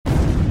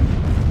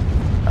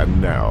And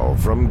now,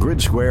 from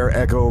Grid Square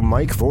Echo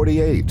Mike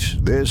 48,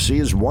 this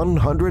is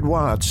 100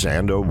 Watts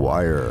and a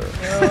Wire.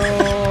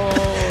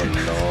 Oh,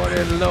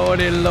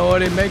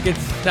 Lordy, make it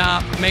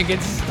stop.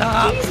 Jesus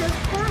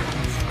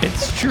Christ.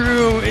 It's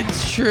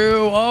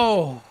true.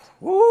 Oh,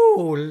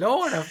 ooh,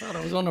 Lord, I thought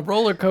I was on a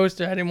roller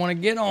coaster I didn't want to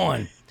get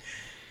on.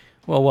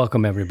 Well,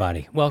 welcome,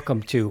 everybody.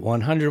 Welcome to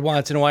 100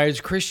 Watts and a Wire.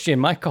 It's Christian.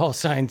 My call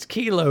sign's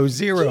Kilo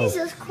Zero.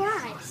 Jesus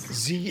Christ.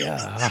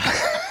 Zia.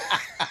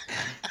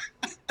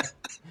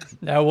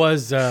 That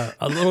was a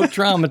little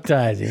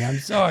traumatizing. I'm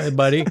sorry,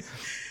 buddy.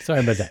 Sorry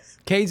about that.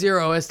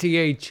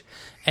 K0STH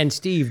and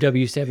Steve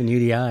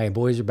W7UDI.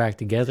 Boys are back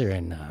together,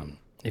 and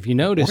if you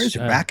notice, boys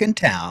are back in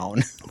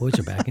town. Boys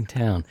are back in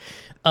town.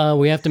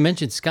 We have to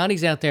mention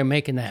Scotty's out there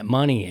making that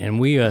money, and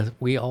we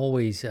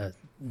always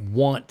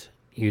want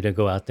you to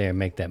go out there and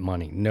make that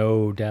money.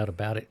 No doubt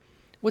about it.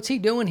 What's he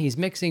doing? He's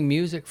mixing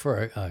music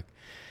for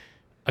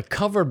a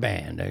cover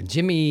band, a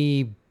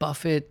Jimmy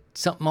Buffett,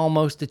 something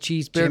almost a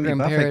Cheeseburger Jimmy in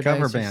Buffett Paradise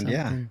cover or band,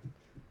 yeah. something.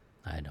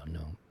 I don't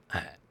know.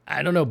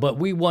 I don't know, but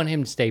we want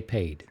him to stay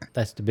paid.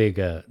 That's the big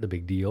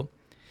deal.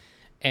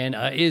 And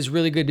it is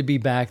really good to be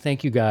back.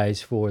 Thank you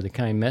guys for the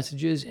kind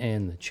messages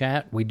and the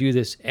chat. We do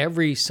this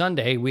every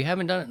Sunday. We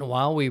haven't done it in a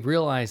while. We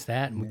realized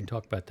that, and we can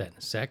talk about that in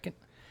a second.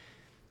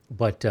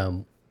 But,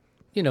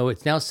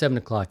 it's now 7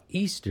 o'clock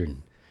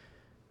Eastern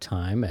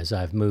time as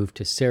I've moved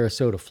to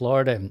Sarasota,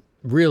 Florida. And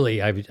really,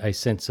 I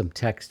sent some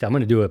text. I'm going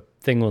to do a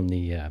thing on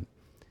the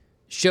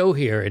show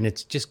here, and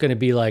it's just going to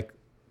be like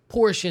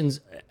portions,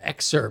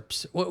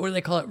 excerpts. What do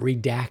they call it?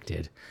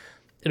 Redacted.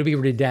 It'll be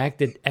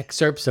redacted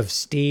excerpts of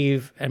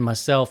Steve and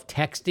myself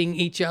texting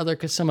each other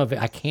because some of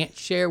it I can't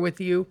share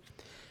with you.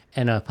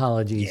 And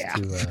apologies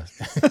to...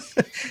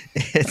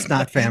 It's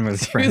not family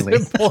friendly.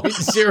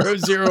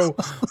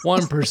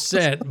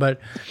 0.001%,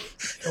 but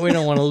we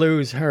don't want to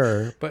lose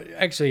her. But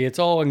actually, it's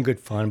all in good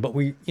fun. But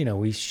we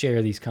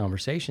share these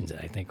conversations,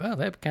 and I think, well,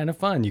 that'd be kind of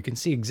fun. You can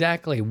see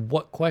exactly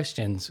what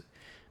questions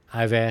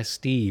I've asked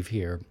Steve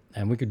here,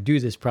 and we could do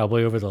this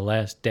probably over the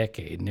last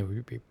decade, and it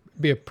would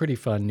be a pretty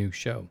fun new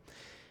show.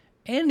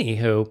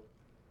 Anywho,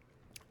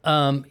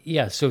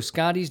 so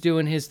Scotty's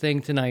doing his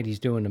thing tonight. He's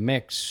doing a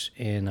mix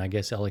in, I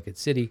guess, Ellicott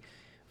City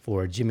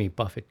for a Jimmy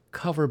Buffett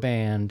cover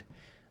band.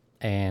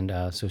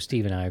 And so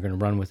Steve and I are going to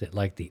run with it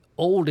like the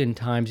olden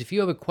times. If you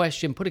have a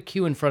question, put a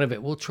Q in front of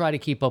it. We'll try to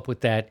keep up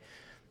with that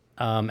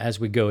as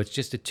we go. It's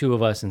just the two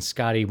of us, and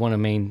Scotty,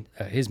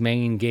 his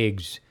main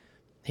gigs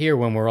here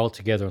when we're all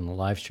together on the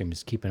live stream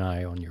is keep an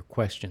eye on your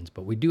questions.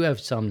 But we do have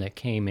some that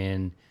came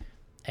in,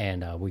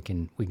 and we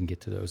can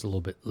get to those a little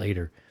bit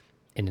later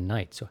in the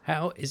night. So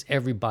how is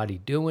everybody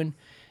doing?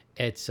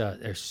 It's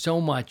there's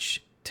so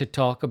much to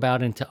talk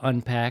about and to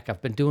unpack.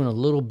 I've been doing a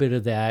little bit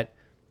of that.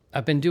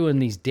 I've been doing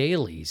these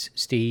dailies,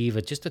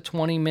 Steve, just a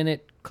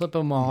 20-minute, clip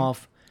them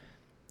off,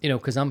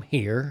 because I'm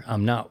here.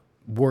 I'm not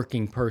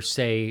working per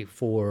se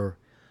for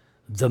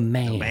the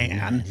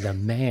man. The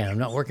man. I'm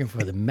not working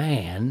for the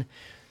man.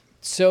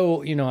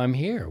 So, I'm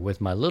here with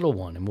my little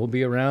one, and we'll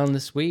be around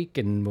this week,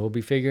 and we'll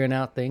be figuring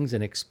out things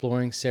and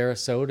exploring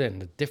Sarasota,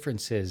 and the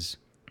difference is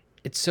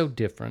it's so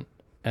different.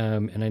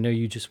 And I know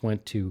you just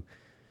went to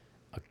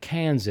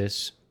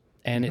Kansas,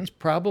 and it's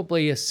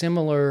probably a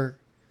similar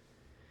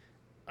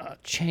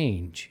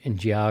change in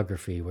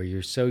geography where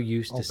you're so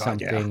used to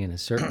something in a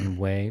certain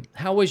way.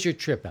 How was your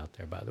trip out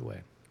there, by the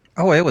way?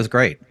 Oh, it was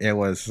great. It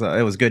was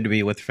good to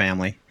be with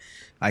family.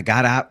 I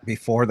got out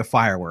before the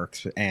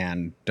fireworks,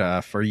 and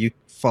for you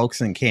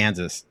folks in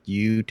Kansas,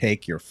 you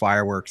take your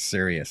fireworks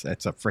serious.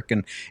 It's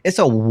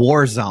a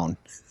war zone.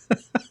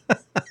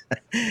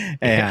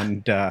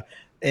 And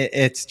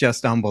it's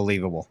just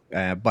unbelievable.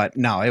 But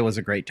no, it was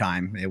a great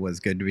time. It was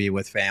good to be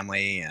with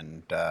family,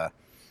 and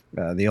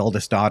the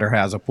oldest daughter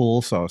has a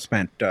pool, so I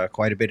spent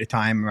quite a bit of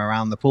time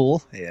around the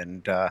pool,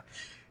 and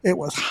it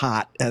was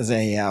hot as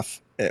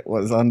AF. It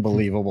was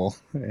unbelievable.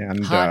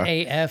 And hot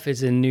AF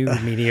is a new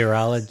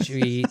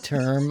meteorology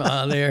term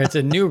there. It's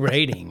a new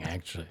rating,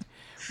 actually.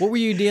 What were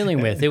you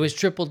dealing with? It was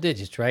triple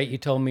digits, right? You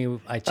told me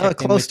I checked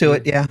close to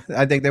it, yeah.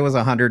 I think there was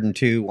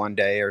 102 one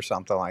day or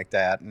something like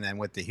that. And then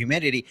with the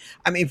humidity,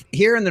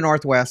 here in the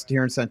Northwest,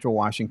 here in Central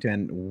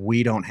Washington,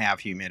 we don't have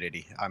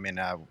humidity.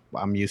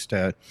 I'm used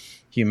to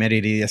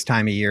humidity this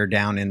time of year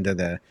down into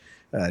the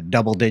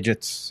double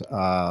digits,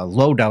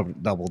 low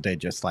double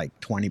digits, like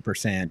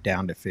 20%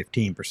 down to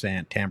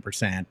 15%,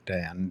 10%.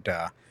 And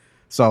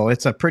so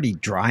it's a pretty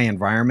dry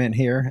environment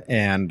here.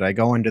 And I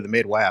go into the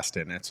Midwest,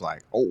 and it's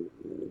like,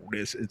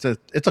 it's a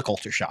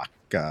culture shock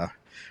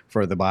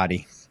for the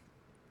body.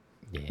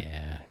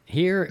 Yeah.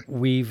 Here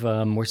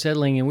we're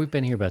settling in. We've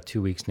been here about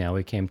 2 weeks now.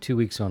 We came 2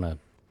 weeks on a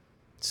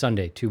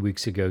Sunday 2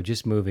 weeks ago,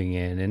 just moving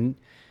in. And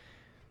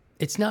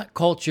it's not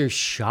culture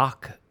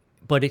shock,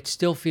 but it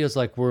still feels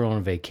like we're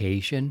on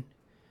vacation.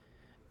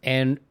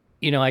 And,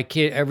 I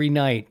kid every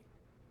night,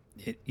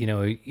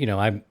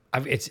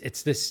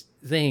 it's this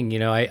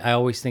thing, I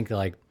always think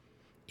like,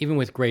 even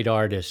with great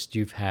artists,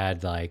 you've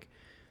had like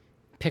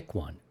pick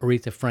one,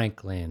 Aretha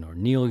Franklin or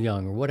Neil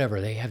Young or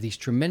whatever, they have these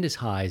tremendous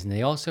highs and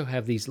they also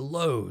have these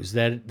lows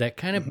that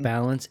kind of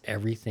balance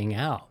everything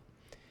out.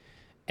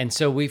 And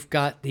so we've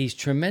got these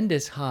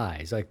tremendous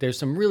highs. Like there's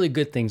some really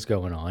good things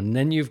going on. And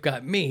then you've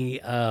got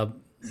me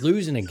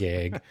losing a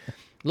gig,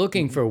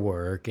 looking for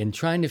work and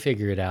trying to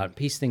figure it out,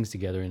 piece things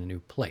together in a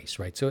new place,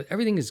 right? So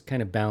everything is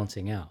kind of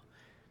balancing out.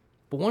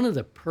 But one of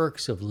the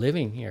perks of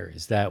living here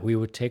is that we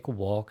would take a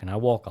walk, and I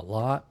walk a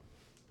lot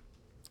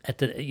at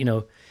the,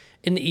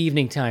 in the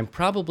evening time.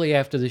 Probably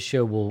after the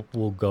show,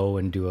 we'll go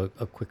and do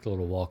a quick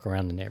little walk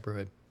around the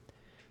neighborhood.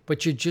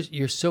 But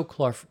you're so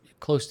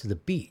close to the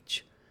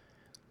beach.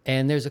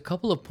 And there's a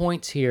couple of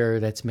points here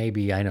that's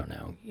maybe, I don't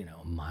know,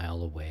 a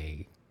mile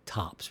away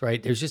tops,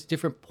 right? There's just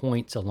different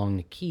points along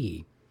the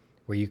quay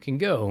where you can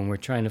go, and we're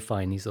trying to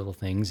find these little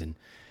things and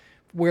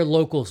where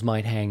locals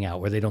might hang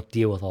out, where they don't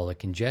deal with all the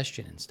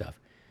congestion and stuff.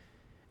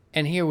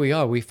 And here we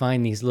are, we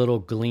find these little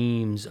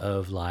gleams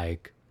of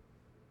like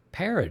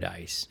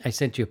paradise. I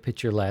sent you a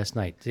picture last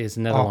night. There's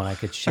another one I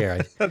could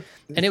share.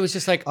 And it was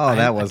just like,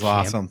 that was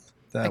awesome.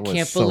 I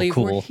can't believe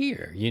we're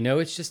here.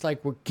 It's just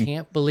like we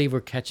can't believe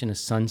we're catching a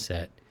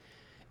sunset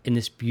in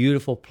this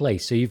beautiful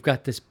place. So you've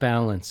got this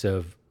balance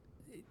of,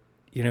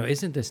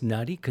 isn't this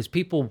nutty? Because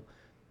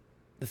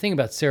the thing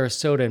about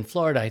Sarasota and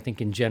Florida, I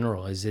think in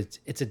general, is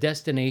it's a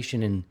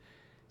destination in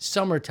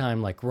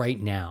summertime, like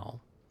right now.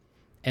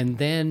 And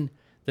then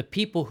the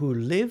people who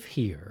live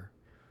here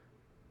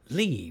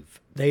leave.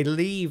 They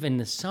leave in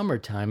the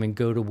summertime and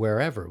go to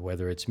wherever,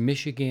 whether it's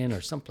Michigan or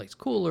someplace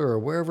cooler or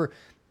wherever,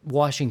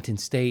 Washington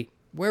State,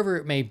 wherever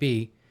it may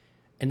be.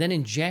 And then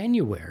in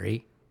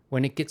January,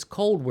 when it gets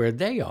cold where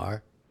they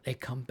are, they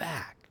come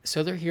back.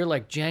 So they're here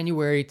like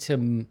January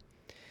to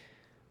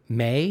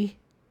May,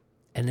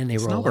 and then they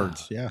roll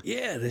snowbirds, out.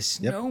 Yeah, the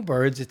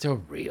snowbirds. It's a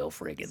real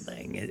friggin'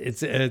 thing.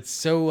 It's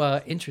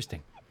so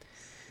interesting.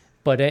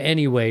 But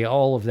anyway,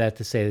 all of that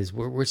to say is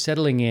we're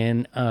settling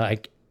in.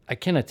 I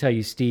cannot tell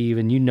you, Steve,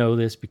 and you know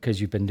this because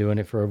you've been doing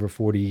it for over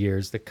 40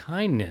 years, the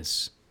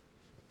kindness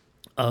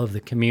of the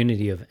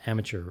community of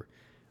amateur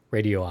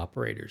radio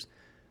operators.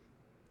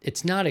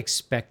 It's not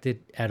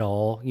expected at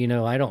all.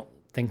 I don't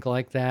think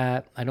like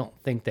that. I don't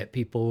think that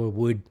people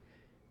would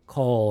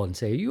call and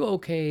say, "Are you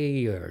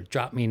okay?" or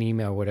drop me an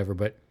email or whatever.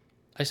 But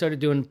I started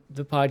doing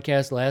the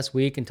podcast last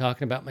week and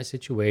talking about my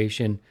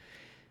situation.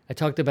 I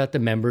talked about the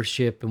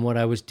membership and what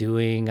I was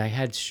doing. I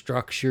had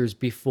structures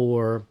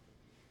before.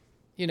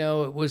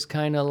 It was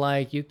kind of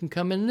like, you can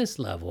come in this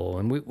level.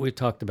 And we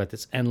talked about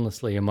this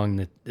endlessly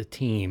among the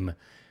team.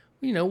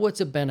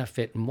 What's a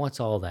benefit and what's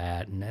all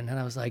that? And then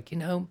I was like,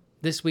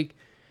 this week,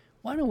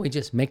 why don't we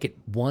just make it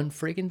one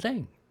friggin'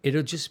 thing?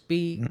 It'll just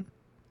be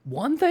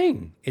one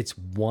thing. It's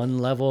one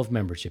level of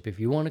membership. If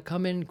you want to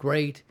come in,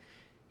 great.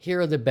 Here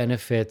are the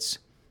benefits.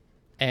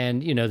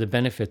 And, the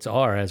benefits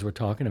are, as we're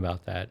talking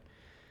about that,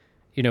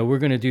 we're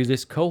going to do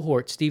this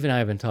cohort. Steve and I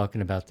have been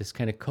talking about this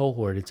kind of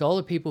cohort. It's all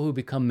the people who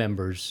become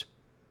members.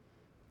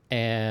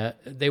 And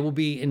they will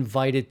be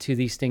invited to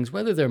these things,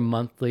 whether they're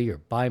monthly or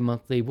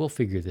bi-monthly. We'll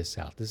figure this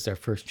out. This is our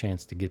first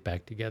chance to get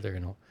back together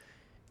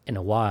in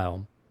a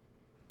while.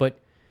 But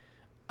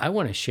I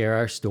want to share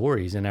our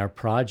stories and our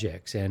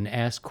projects and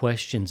ask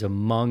questions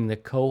among the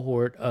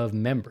cohort of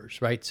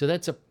members, right? So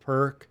that's a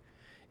perk.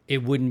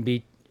 It wouldn't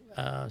be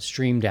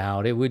streamed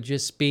out. It would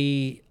just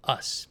be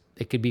us.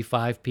 It could be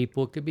 5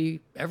 people. It could be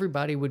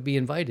everybody would be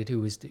invited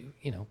who is,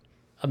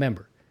 a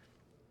member.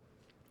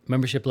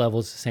 Membership level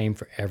is the same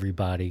for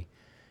everybody.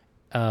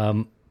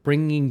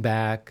 Bringing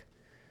back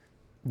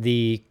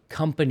the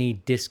company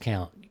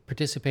discount,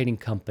 participating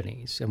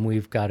companies, and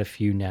we've got a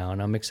few now,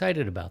 and I'm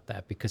excited about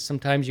that because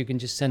sometimes you can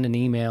just send an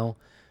email.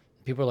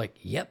 People are like,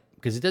 yep,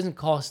 because it doesn't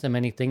cost them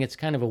anything. It's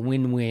kind of a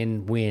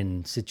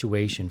win-win-win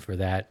situation for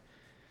that.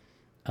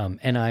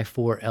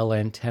 NI4L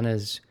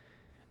Antennas.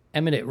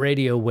 Eminent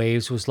Radio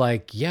Waves was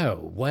like,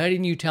 yo, why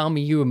didn't you tell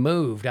me you were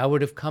moved? I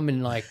would have come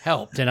and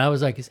helped. And I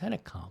was like, is that a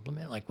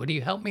compliment? Like, would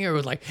you help me? Or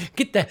was like,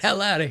 get the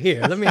hell out of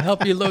here. Let me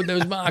help you load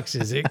those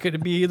boxes. It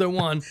could be either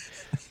one.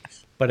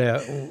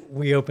 But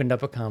we opened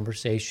up a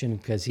conversation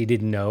because he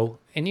didn't know.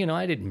 And,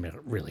 I didn't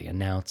really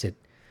announce it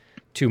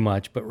too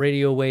much. But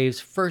Radio Waves,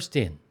 first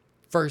in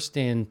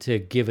to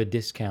give a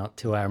discount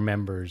to our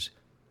members.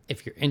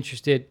 If you're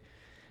interested,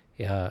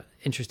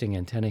 interesting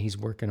antenna he's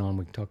working on.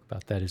 We can talk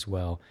about that as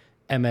well.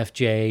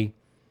 MFJ,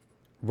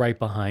 right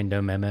behind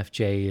him.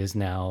 MFJ is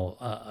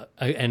now,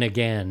 and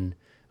again,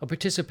 a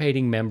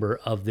participating member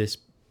of this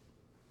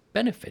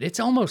benefit. It's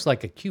almost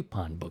like a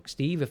coupon book,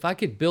 Steve. If I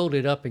could build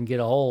it up and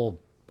get all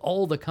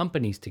the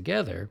companies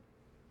together,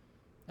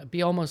 it'd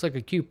be almost like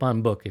a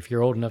coupon book if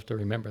you're old enough to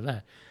remember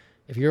that.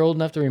 If you're old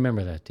enough to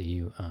remember that, do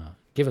you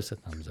give us a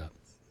thumbs up?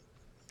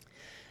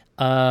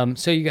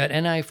 So you got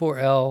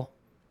NI4L,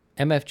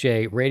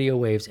 MFJ, Radio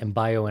Waves, and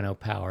BioNO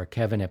Power.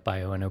 Kevin at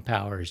BioNO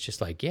Power is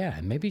just like, yeah,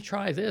 maybe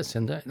try this.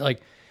 And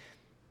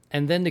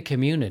then the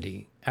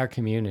community, our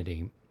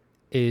community,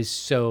 is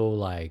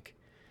so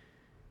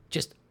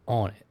just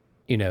on it.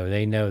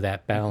 They know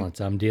that balance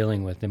I'm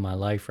dealing with in my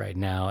life right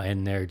now.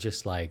 And they're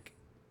just like,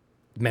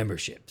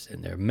 memberships,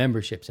 and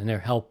they're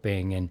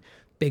helping. And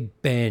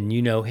Big Ben,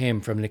 you know him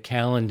from the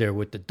calendar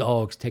with the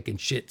dogs taking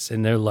shits,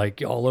 and they're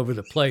like all over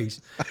the place.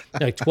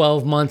 Like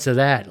 12 months of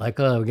that. Like,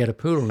 oh, we got a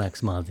poodle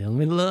next month. I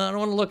mean, I don't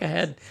want to look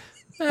ahead.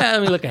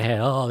 Let me look ahead.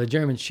 Oh, the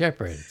German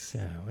Shepherds.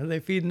 What are they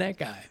feeding that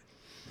guy?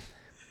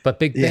 But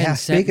Big Ben. Yeah,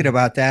 speaking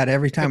about that,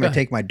 every time I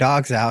take my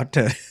dogs out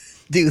to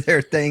do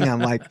their thing, I'm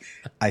like,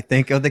 I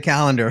think of the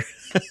calendar.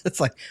 It's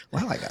like,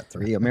 well, I got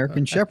 3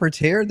 American Shepherds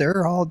here.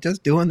 They're all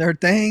just doing their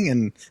thing,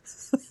 and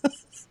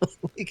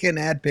we can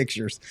add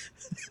pictures.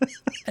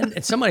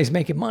 and somebody's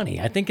making money.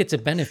 I think it's a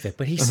benefit,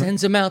 but he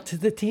sends them out to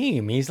the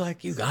team. He's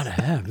like, you got to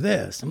have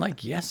this. I'm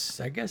like, yes,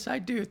 I guess I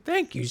do.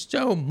 Thank you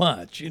so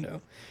much,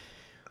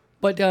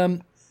 But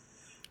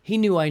he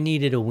knew I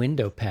needed a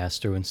window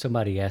pass-through, and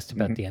somebody asked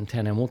about the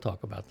antenna, and we'll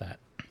talk about that.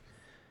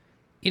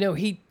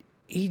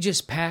 He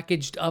just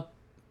packaged up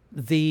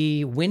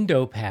the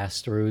window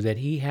pass-through that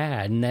he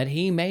had and that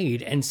he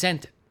made and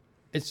sent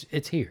it.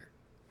 It's here.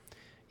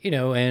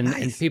 And,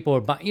 Nice. and people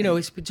are buying,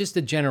 it's just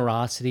the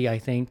generosity, I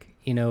think,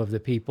 of the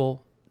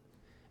people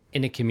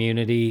in the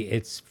community.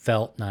 It's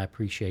felt, and I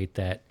appreciate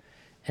that.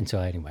 And so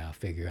anyway, I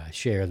figure I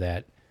share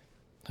that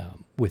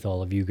with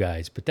all of you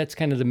guys. But that's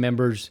kind of the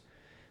members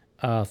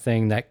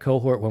thing, that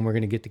cohort, when we're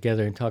going to get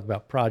together and talk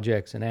about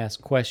projects and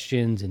ask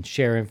questions and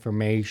share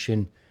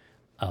information,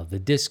 the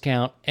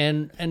discount.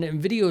 And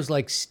in videos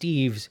like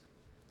Steve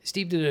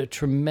did a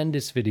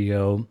tremendous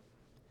video.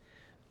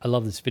 I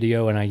love this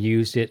video, and I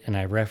used it, and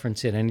I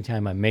reference it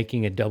anytime I'm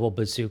making a double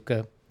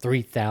bazooka.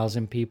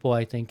 3,000 people,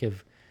 I think,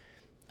 have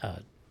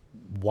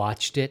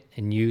watched it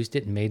and used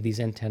it and made these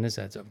antennas.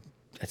 That's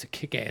a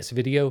kick-ass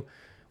video.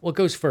 Well, it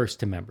goes first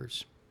to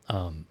members.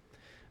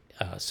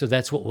 So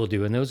that's what we'll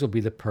do, and those will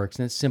be the perks.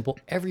 And it's simple.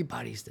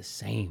 Everybody's the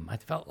same. I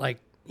felt like,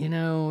 we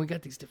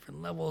got these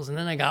different levels, and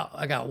then I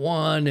got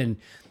one, and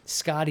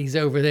Scotty's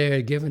over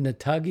there giving the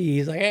tuggy.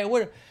 He's like, hey,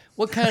 what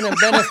kind of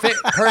benefit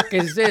perk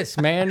is this,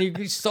 man?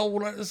 You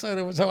sold it,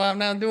 so I'm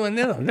now doing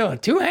this. I'm doing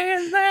 2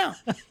 hands now.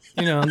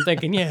 I'm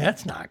thinking, yeah,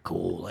 that's not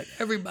cool. Like,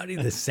 everybody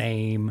the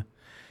same.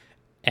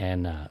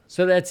 And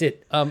so that's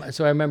it.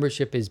 So our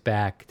membership is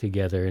back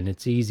together, and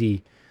it's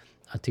easy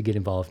to get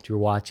involved. If you're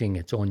watching,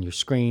 it's on your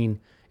screen.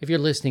 If you're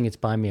listening, it's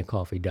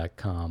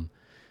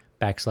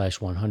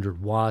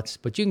buymeacoffee.com/100watts.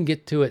 But you can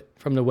get to it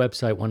from the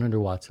website,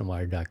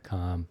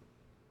 100wattsonwire.com.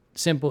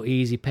 Simple,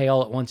 easy. Pay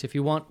all at once if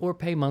you want, or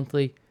pay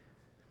monthly.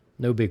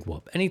 No big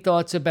whoop. Any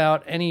thoughts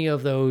about any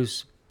of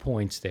those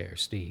points there,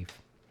 Steve?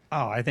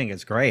 Oh, I think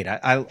it's great.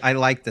 I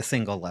like the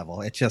single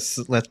level. It's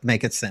just, let's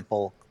make it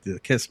simple, the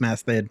KISS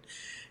method,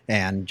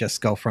 and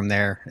just go from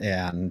there.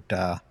 And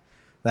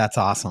that's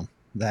awesome.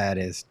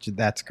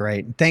 That's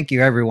great. Thank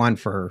you, everyone,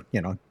 for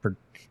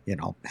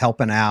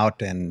helping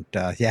out. And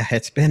yeah,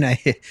 it's been a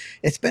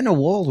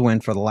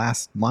whirlwind for the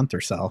last month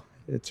or so.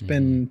 It's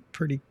been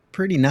pretty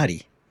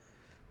nutty,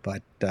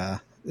 but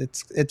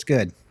it's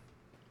good.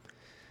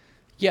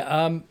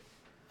 Yeah,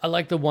 I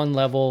like the one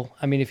level.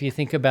 I mean, if you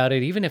think about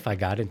it, even if I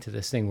got into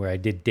this thing where I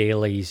did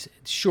dailies,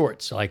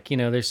 shorts, like,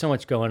 there's so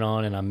much going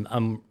on, and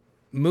I'm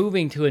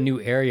moving to a new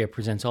area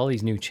presents all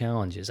these new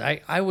challenges.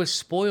 I was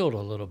spoiled a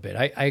little bit.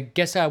 I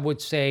guess I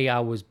would say I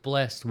was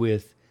blessed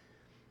with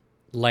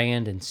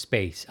land and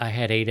space. I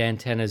had 8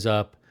 antennas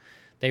up.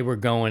 They were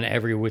going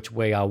every which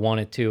way I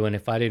wanted to, and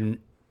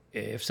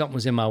if something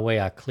was in my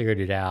way, I cleared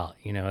it out.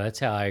 That's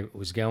how I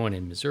was going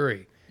in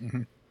Missouri.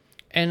 Mm-hmm.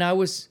 And I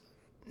was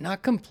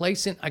not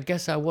complacent. I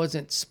guess I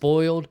wasn't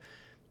spoiled.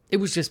 It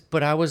was just,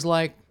 but I was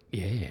like,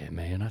 yeah,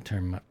 man, I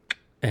turned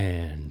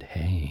and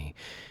hey,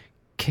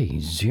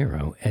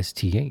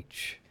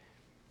 K0STH.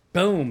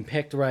 Boom,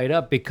 picked right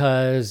up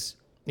because,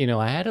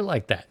 I had it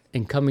like that.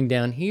 And coming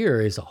down here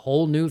is a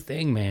whole new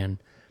thing, man.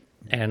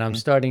 And I'm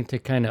starting to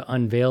kind of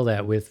unveil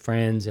that with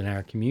friends in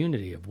our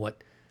community of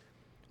what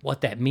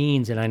that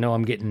means. And I know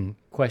I'm getting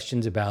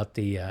questions about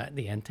the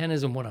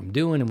antennas and what I'm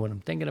doing and what I'm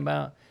thinking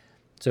about.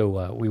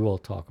 So we will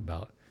talk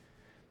about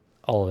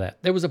all of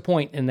that. There was a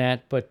point in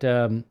that, but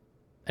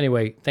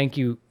anyway, thank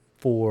you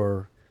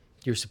for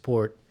your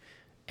support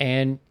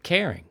and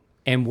caring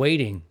and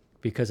waiting,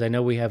 because I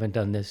know we haven't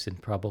done this in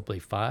probably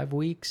 5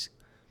 weeks.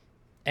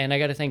 And I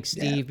got to thank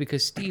Steve,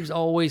 because Steve's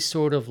always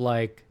sort of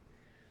like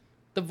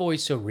the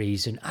voice of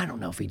reason. I don't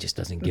know if he just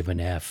doesn't give an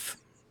F.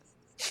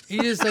 He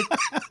just like,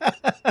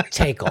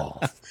 take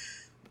off.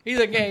 He's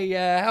like, hey,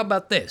 how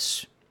about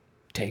this?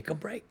 Take a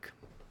break.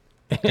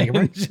 Take a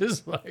break.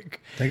 Just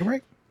like, Take a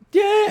break.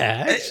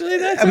 yeah, actually,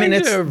 that's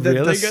it's a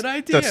really the, good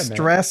idea, The man.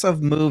 stress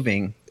of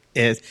moving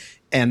is,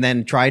 and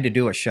then try to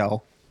do a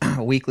show,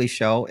 a weekly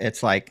show.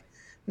 It's like,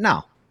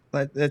 no,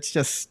 let's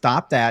just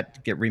stop that,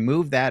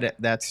 remove that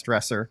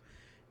stressor,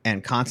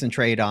 and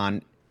concentrate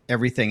on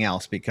everything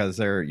else, because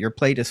your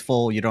plate is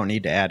full. You don't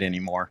need to add any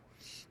more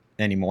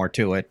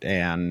to it,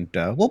 and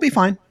we'll be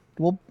fine.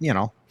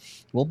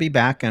 We'll be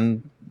back,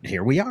 and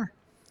here we are.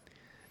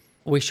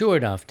 We sure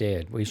enough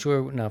did. We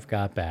sure enough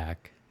got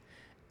back.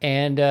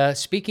 And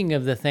speaking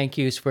of the thank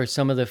yous for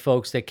some of the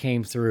folks that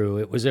came through,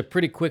 it was a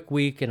pretty quick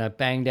week, and I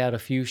banged out a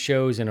few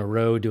shows in a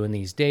row doing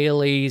these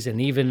dailies, and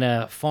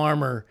even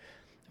Farmer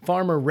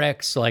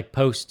Rex like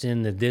posts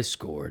in the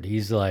Discord.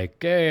 He's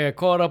like, "Hey, I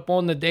caught up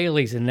on the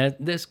dailies," and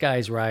this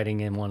guy's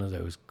riding in one of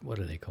those, what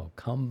are they called,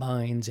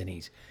 combines, and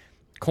he's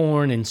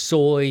corn and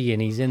soy,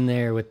 and he's in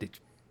there with the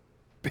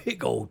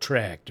big old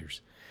tractors.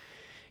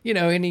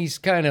 And he's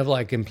kind of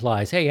like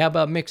implies, "Hey, how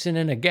about mixing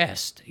in a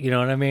guest?" You know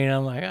what I mean?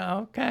 I'm like,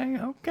 oh, okay.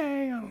 I'll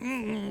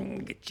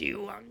get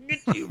you,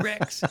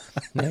 Rex.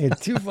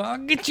 Too far, I'll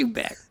get you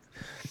back.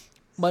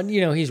 But,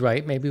 he's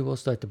right. Maybe we'll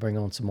start to bring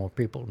on some more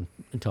people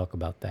and talk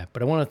about that.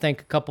 But I want to thank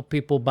a couple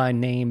people by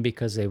name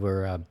because they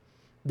were,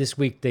 this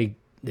week, they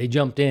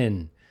jumped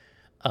in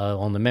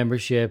on the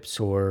memberships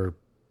or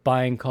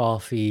buying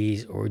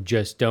coffees or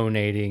just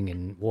donating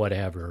and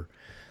whatever.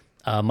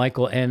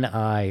 Michael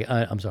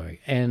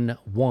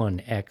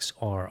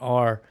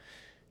N1XRR,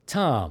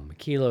 Tom,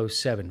 Kilo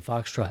 7,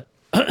 Foxtrot,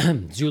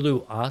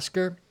 Zulu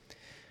Oscar,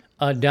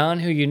 Don,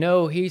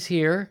 who he's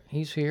here.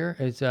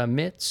 It's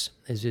Mitz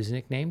is his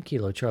nickname,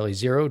 Kilo Charlie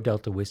 0,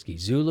 Delta Whiskey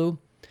Zulu,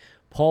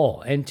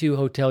 Paul, N2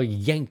 Hotel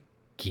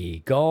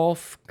Yankee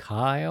Golf,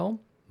 Kyle,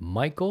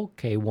 Michael,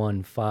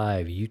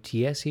 K15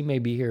 UTS, he may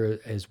be here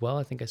as well.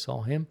 I think I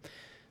saw him.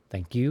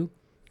 Thank you.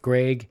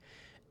 Greg,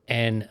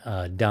 and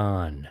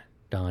Don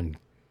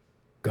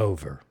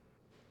Gover.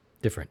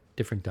 Different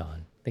Don.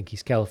 I think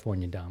he's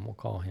California Don. We'll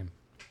call him.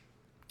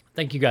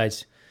 Thank you,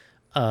 guys.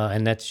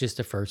 And that's just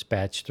the first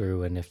batch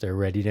through. And if they're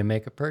ready to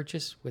make a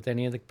purchase with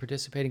any of the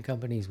participating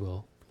companies,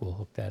 we'll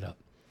hook that up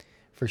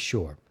for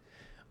sure.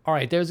 All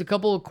right, there's a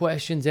couple of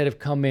questions that have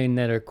come in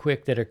that are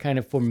quick, that are kind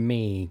of for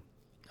me.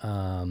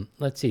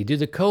 Let's see. Do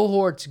the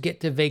cohorts get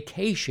to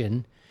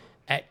vacation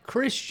at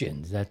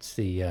Christians? That's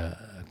the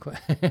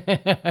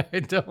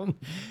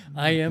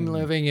I am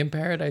living in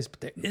paradise,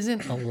 but there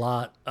isn't a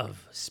lot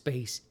of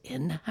space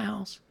in the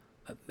house,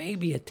 but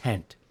maybe a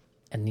tent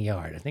in the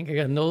yard. I think I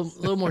got a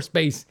little more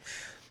space.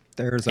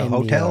 There's a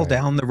hotel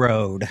down the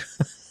road.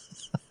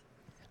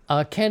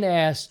 Ken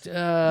asked,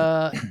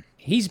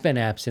 he's been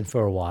absent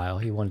for a while.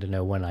 He wanted to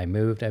know when I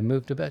moved. I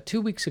moved about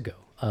 2 weeks ago.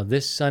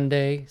 This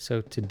Sunday,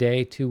 so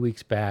today, 2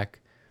 weeks back,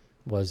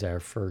 was our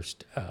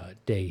first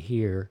day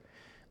here.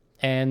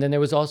 And then there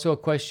was also a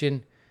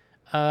question,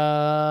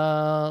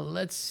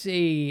 let's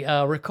see,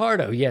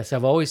 Ricardo. Yes,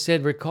 I've always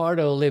said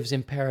Ricardo lives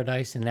in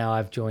paradise, and now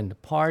I've joined the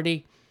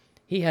party.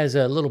 He has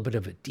a little bit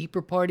of a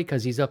deeper party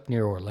because he's up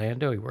near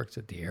Orlando. He works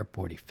at the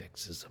airport. He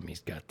fixes them. He's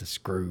got the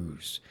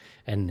screws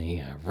and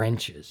the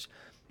wrenches.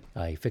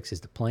 He fixes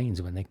the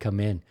planes when they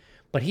come in.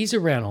 But he's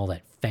around all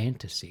that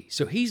fantasy.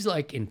 So he's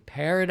like in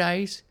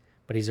paradise,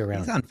 but he's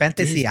around. He's on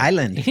Fantasy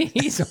Island.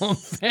 He's on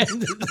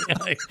Fantasy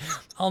Island.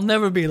 I'll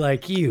never be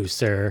like you,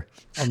 sir.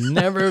 I'll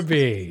never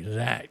be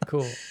that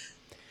cool.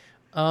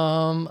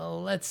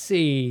 Let's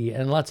see.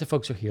 And lots of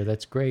folks are here.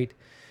 That's great.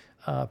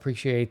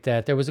 Appreciate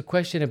that. There was a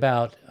question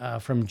about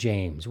from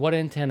James. What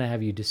antenna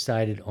have you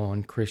decided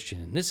on,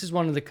 Christian? And this is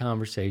one of the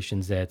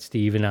conversations that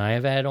Steve and I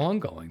have had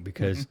ongoing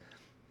because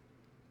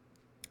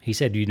he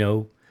said,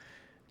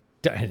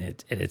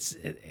 and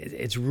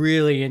it's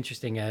really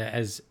interesting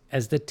as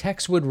the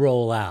text would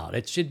roll out.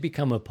 It should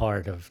become a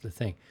part of the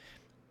thing.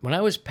 When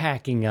I was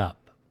packing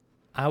up,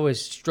 I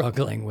was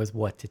struggling with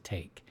what to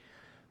take.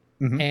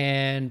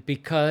 And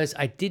because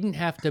I didn't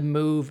have to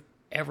move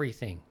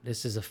everything.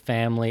 This is a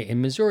family.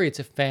 In Missouri, it's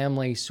a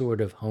family sort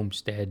of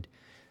homestead.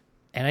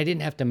 And I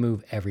didn't have to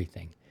move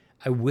everything.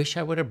 I wish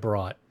I would have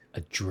brought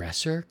a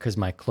dresser because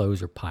my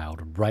clothes are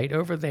piled right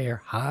over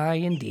there, high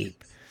and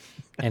deep.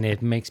 And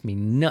it makes me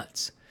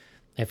nuts.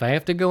 If I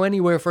have to go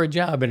anywhere for a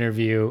job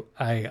interview,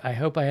 I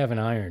hope I have an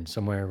iron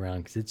somewhere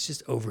around because it's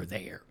just over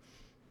there.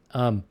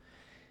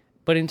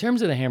 But in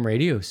terms of the ham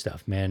radio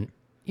stuff, man,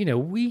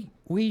 we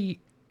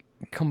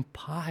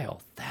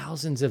compile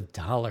thousands of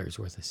dollars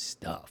worth of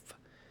stuff.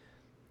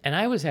 And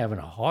I was having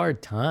a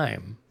hard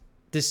time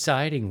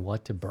deciding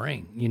what to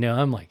bring.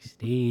 I'm like,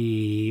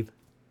 Steve,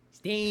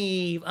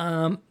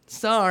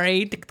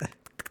 sorry.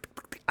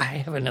 I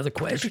have another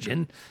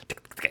question.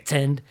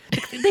 Send.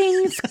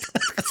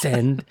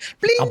 Send.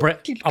 I'll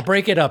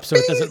break it up so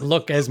it doesn't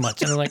look as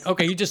much. And I'm like,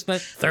 okay, you just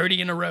sent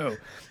 30 in a row.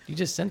 You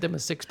just sent them a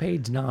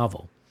 6-page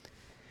novel.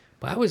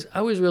 But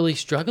I was really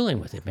struggling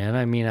with it, man.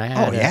 I mean, I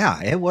had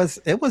it was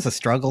a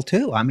struggle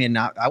too. I mean,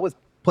 I was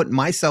putting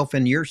myself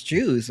in your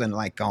shoes and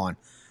like going,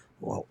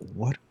 well,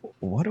 what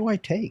do I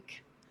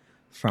take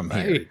from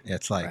here?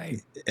 It's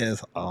like,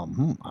 let's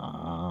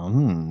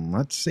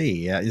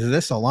see. Is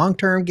this a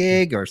long-term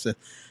gig or is it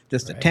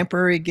just a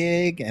temporary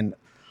gig and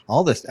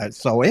all this?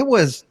 So it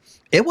was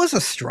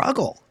a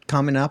struggle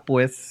coming up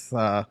with,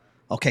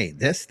 okay,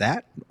 this,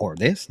 that, or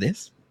this.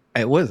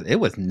 It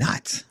was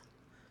nuts.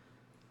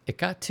 It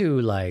got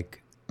to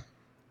like,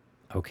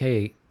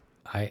 okay,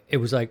 it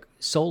was like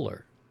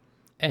solar.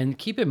 And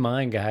keep in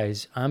mind,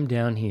 guys, I'm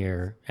down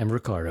here, and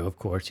Ricardo, of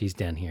course, he's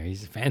down here.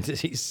 He's a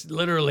fantasy. He's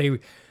literally,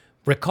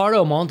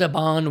 Ricardo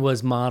Montalban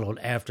was modeled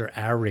after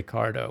our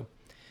Ricardo.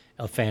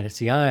 of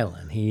Fantasy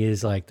Island. He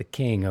is like the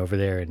king over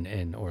there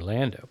in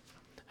Orlando.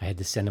 I had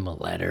to send him a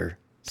letter,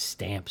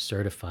 stamped,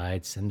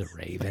 certified, send to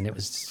Raven. It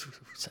was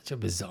such a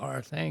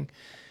bizarre thing.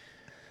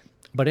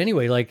 But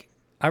anyway, like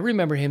I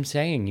remember him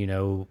saying,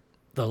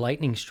 the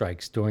lightning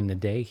strikes during the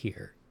day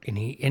here. And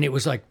it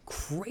was like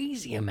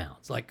crazy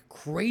amounts, like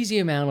crazy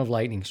amount of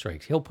lightning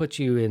strikes. He'll put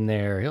you in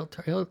there.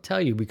 He'll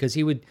tell you, because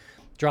he would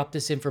drop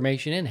this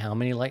information in, how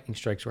many lightning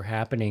strikes were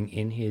happening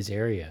in his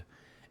area.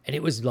 And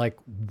it was like,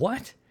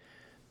 what?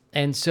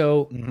 And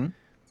so,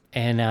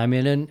 and I'm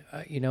in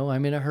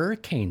I'm in a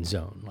hurricane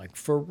zone, like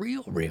for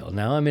real.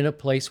 Now I'm in a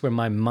place where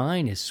my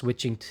mind is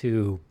switching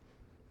to,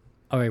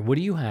 all right, what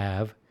do you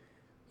have?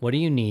 What do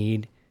you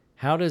need?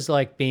 How does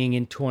like being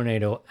in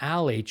Tornado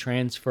Alley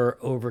transfer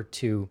over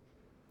to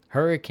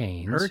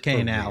hurricanes?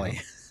 Hurricane Alley.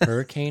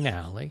 Hurricane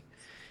Alley.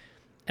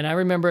 And I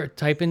remember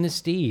typing to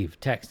Steve,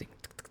 texting,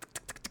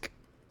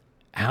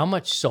 how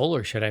much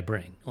solar should I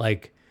bring?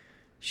 Like,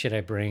 should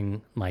I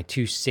bring my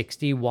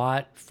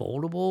 260-watt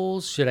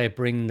foldables? Should I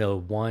bring the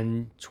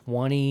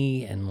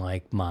 120 and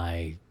like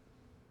my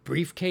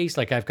briefcase?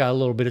 Like, I've got a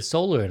little bit of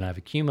solar and I've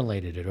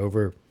accumulated it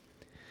over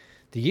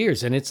the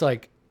years. And it's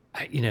like,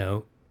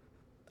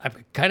 I've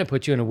kind of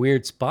put you in a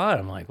weird spot.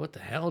 I'm like, what the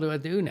hell do I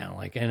do now?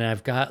 Like, and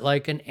I've got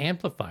like an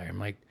amplifier. I'm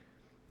like,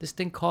 this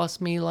thing costs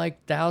me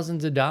like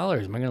thousands of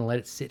dollars. Am I going to let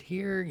it sit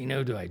here?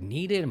 Do I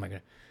need it? Am I going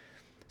to?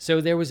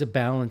 So there was a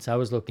balance I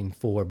was looking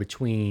for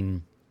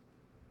between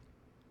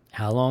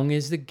how long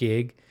is the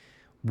gig?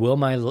 Will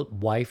my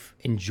wife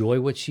enjoy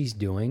what she's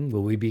doing?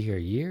 Will we be here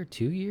a year,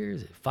 2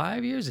 years,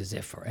 5 years? Is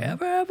it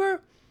forever,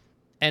 ever?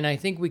 And I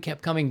think we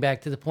kept coming back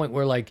to the point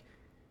where like,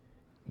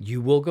 you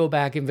will go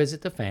back and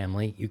visit the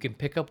family. You can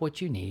pick up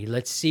what you need.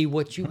 Let's see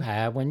what you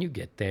have when you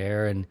get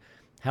there and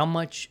how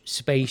much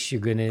space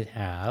you're going to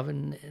have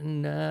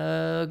and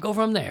go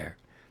from there.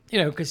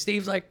 Because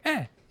Steve's like,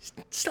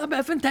 stop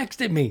effing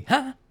texting me,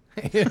 huh?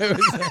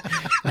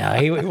 No,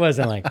 he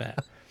wasn't like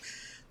that.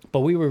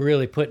 But we were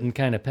really putting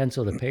kind of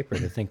pencil to paper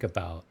to think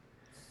about.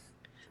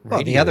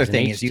 Well, the other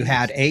thing is you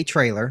had a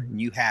trailer,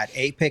 you had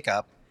a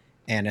pickup,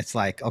 and it's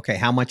like, okay,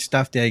 how much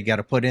stuff do you got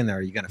to put in there?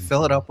 Are you going to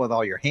fill it up with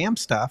all your ham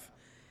stuff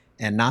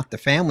and not the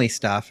family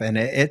stuff? And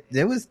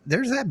there's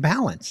that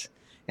balance.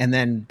 And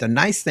then the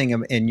nice thing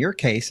in your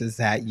case is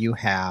that you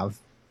have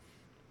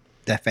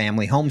the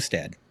family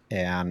homestead.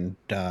 And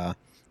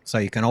so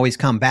you can always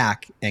come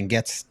back and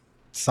get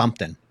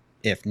something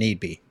if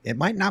need be. It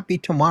might not be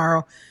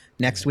tomorrow,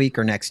 next week,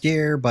 or next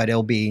year, but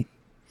it'll be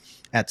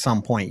at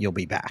some point you'll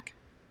be back.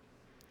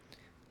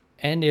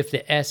 And if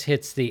the S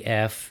hits the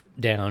F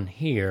down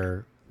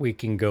here, we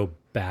can go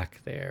back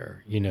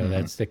there.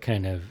 That's the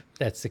kind of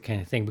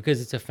thing,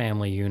 because it's a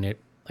family unit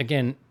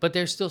again, but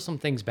there's still some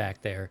things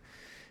back there.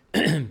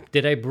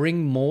 Did I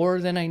bring more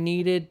than I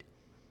needed?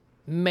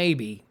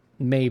 Maybe,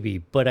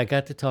 but I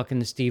got to talking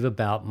to Steve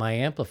about my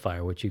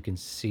amplifier, which you can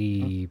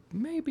see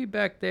maybe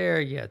back there.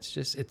 Yeah,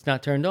 it's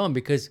not turned on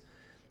because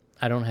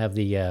I don't have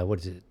the,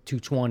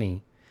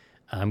 220.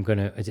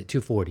 Is it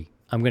 240?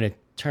 I'm going to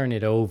turn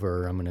it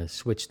over. I'm going to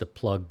switch the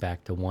plug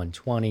back to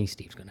 120.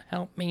 Steve's going to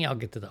help me. I'll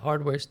get to the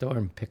hardware store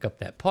and pick up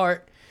that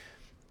part.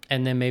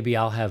 And then maybe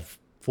I'll have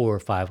 400 or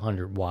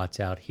 500 watts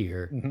out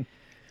here.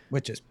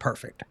 Which is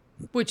perfect.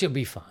 Which will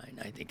be fine.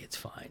 I think it's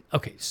fine.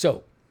 Okay,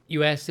 so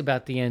you asked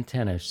about the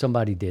antenna.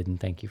 Somebody did, and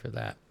thank you for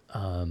that.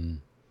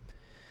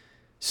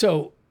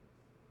 So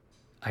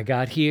I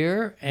got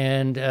here,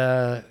 and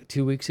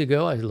 2 weeks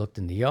ago, I looked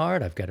in the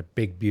yard. I've got a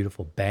big,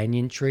 beautiful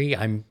banyan tree.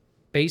 I'm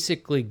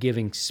basically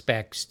giving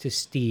specs to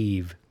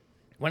Steve.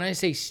 When I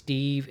say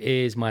Steve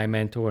is my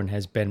mentor and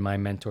has been my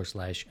mentor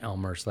 /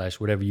 Elmer /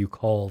 whatever you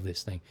call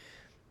this thing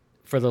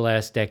for the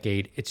last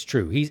decade, it's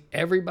true. He's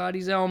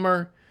everybody's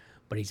Elmer,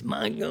 but he's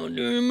my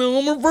goddamn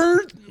Elmer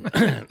first.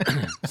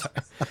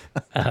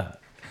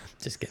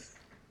 Just kidding.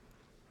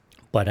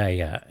 But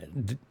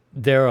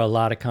there are a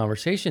lot of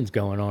conversations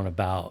going on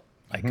about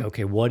like,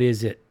 okay, what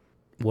is it?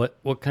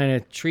 What kind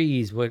of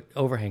trees? What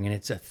overhang? And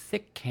it's a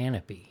thick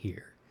canopy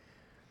here.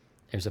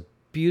 There's a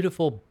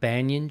beautiful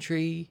banyan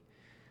tree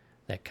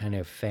that kind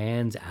of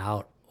fans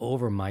out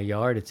over my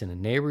yard. It's in a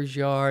neighbor's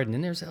yard. And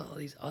then there's all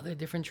these other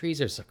different trees.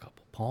 There's a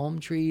couple palm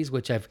trees,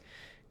 which I've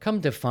come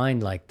to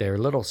find like they're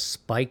little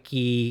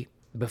spiky.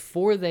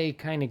 Before they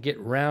kind of get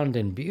round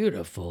and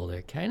beautiful,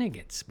 they kind of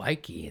get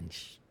spiky and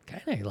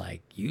kind of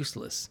like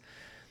useless,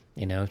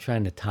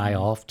 trying to tie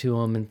off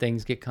to them and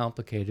things get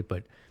complicated.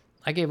 But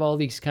I gave all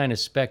these kind of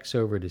specs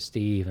over to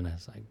Steve, and I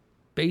was like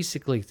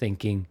basically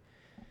thinking,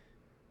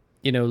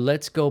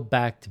 let's go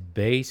back to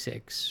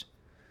basics.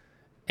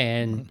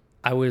 And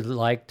I would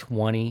like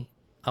 20.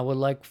 I would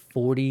like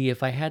 40.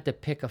 If I had to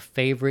pick a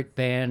favorite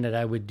band that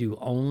I would do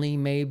only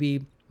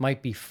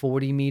might be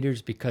 40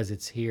 meters because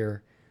it's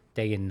here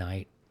day and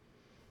night.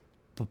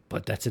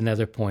 But that's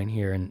another point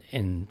here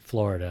in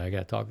Florida I got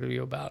to talk to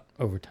you about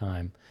over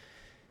time.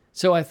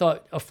 So I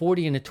thought a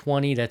 40 and a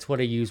 20, that's what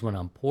I use when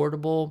I'm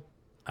portable.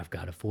 I've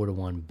got a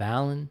 4-to-1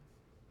 Ballon.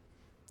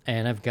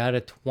 And I've got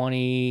a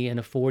 20 and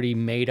a 40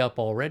 made up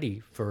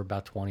already for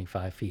about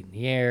 25 feet in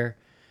the air.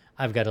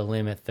 I've got a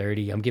limit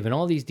 30. I'm giving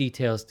all these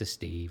details to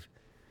Steve.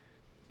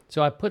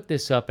 So I put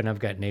this up, and I've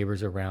got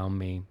neighbors around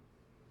me,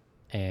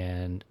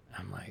 and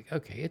I'm like,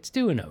 okay, it's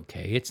doing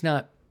okay. It's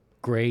not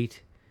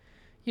great,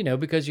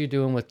 because you're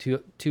doing with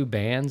two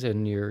bands,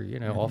 and you're,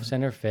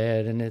 off-center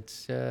fed, and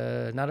it's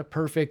not a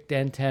perfect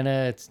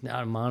antenna. It's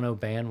not a mono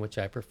band, which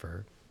I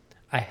prefer.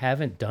 I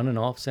haven't done an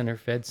off-center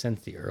fed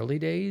since the early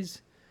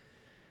days.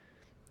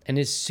 And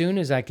as soon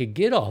as I could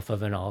get off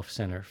of an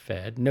off-center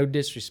fed, no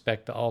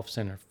disrespect to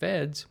off-center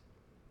feds,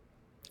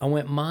 I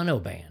went mono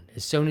band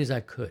as soon as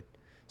I could.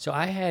 So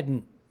I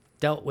hadn't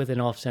dealt with an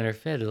off-center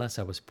fed unless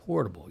I was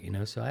portable,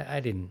 so I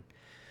didn't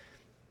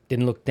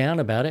look down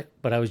about it,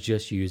 but I was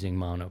just using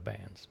mono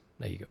bands.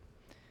 There you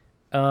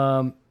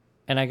go.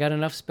 And I got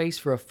enough space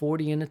for a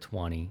 40 and a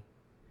 20.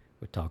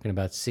 We're talking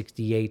about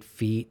 68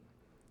 feet,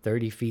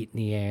 30 feet in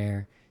the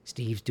air.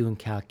 Steve's doing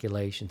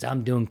calculations.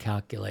 I'm doing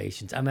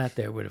calculations. I'm out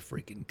there with a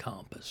freaking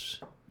compass.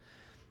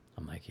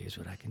 I'm like, here's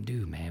what I can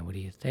do, man. What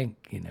do you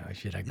think?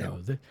 Should I go?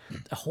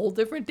 A whole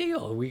different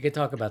deal. We could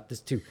talk about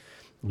this too.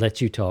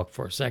 Let you talk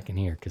for a second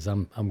here, because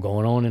I'm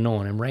going on and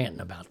on and ranting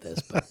about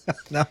this. But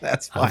no,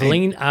 that's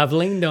fine. I've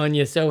leaned on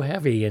you so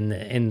heavy in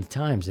the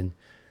times, and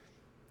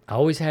I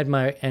always had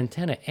my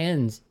antenna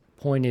ends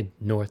pointed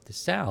north to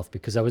south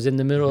because I was in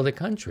the middle of the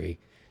country,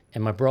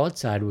 and my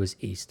broadside was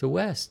east to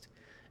west.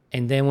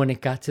 And then when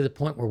it got to the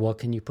point where, well,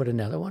 can you put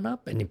another one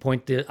up? And you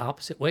point the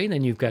opposite way, and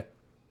then you've got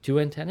two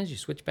antennas. You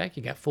switch back,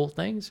 you got full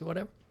things or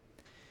whatever.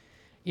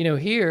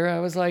 Here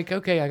I was like,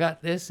 okay, I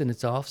got this, and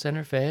it's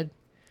off-center fed.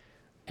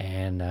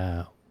 And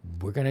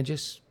we're going to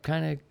just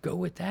kind of go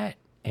with that.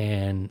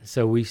 And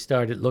so we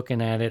started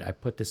looking at it. I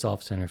put this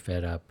off-center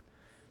fed up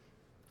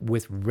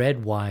with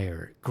red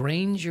wire.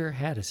 Granger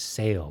had a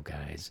sale,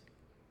 guys,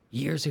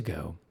 years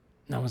ago.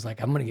 And I was like,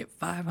 I'm going to get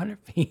 500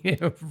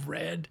 feet of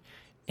red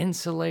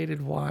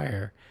insulated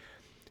wire.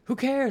 Who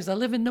cares? I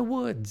live in the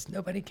woods.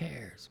 Nobody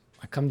cares.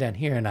 I come down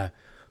here and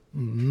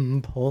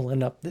I'm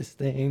pulling up this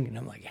thing. And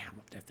I'm like, yeah, I'm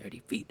up there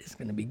 30 feet. This is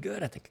going to be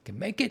good. I think I can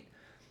make it.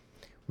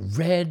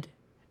 Red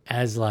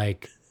as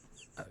like,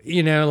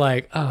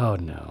 oh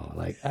no,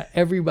 like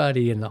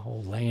everybody in the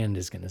whole land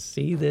is going to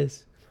see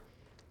this.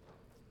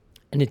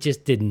 And it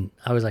just didn't.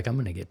 I was like, I'm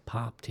going to get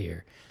popped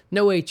here.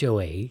 No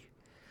HOA,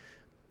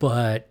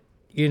 but,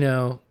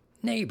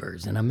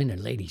 neighbors. And I'm in a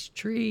lady's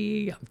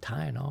tree. I'm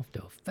tying off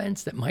to a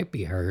fence that might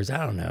be hers.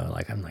 I don't know.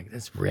 Like, I'm like,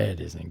 this red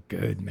isn't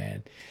good,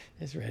 man.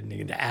 This red,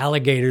 the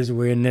alligators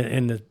were in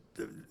the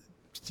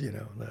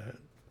the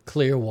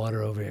clear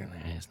water over here.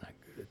 It's not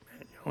good,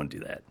 man. You don't do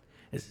that.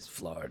 This is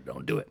Florida.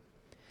 Don't do it.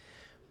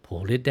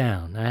 Pulled it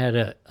down. I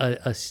had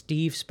a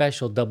Steve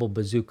special double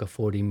bazooka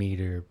 40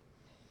 meter.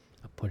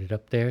 I put it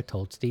up there.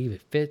 Told Steve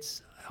it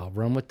fits. I'll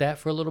run with that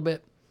for a little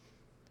bit.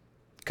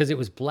 Because it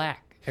was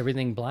black.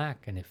 Everything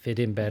black. And it fit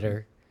in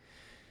better.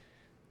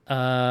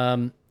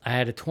 I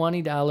had a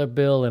 $20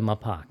 bill in my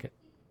pocket.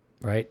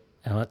 Right?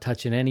 I'm not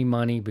touching any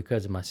money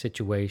because of my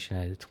situation.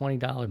 I had a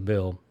 $20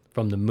 bill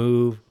from the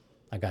move.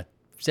 I got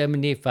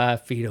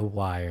 75 feet of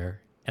wire.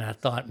 And I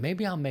thought,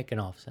 maybe I'll make an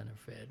off-center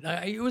fed.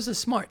 It was a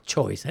smart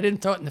choice. I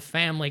didn't throw it in the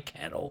family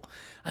kettle.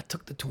 I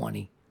took the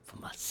 20 for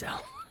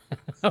myself.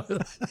 I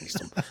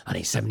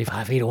need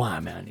 75 feet of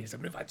wire, man. I need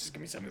 75. Just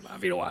give me 75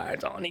 feet of wire.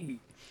 That's all I need.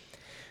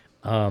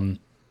 And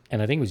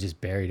I think it was just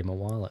buried in my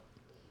wallet.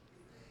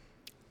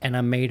 And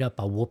I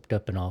whooped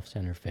up an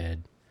off-center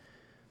fed,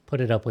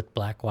 put it up with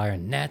black wire,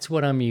 and that's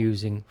what I'm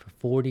using for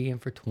 40 and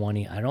for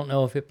 20. I don't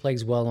know if it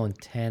plays well on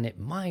 10. It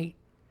might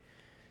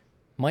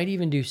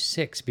even do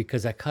 6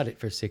 because I cut it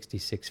for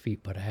 66 feet,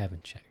 but I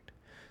haven't checked.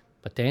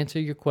 But to answer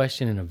your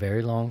question in a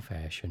very long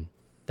fashion,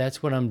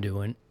 that's what I'm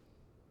doing.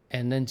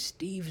 And then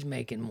Steve's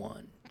making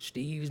one.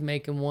 Steve's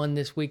making one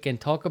this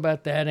weekend. Talk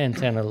about that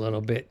antenna a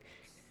little bit.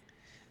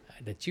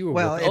 That you were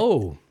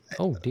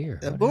oh dear.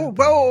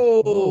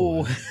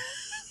 Whoa.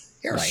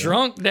 Here I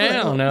shrunk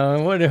down.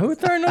 Who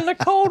turned on the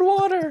cold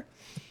water?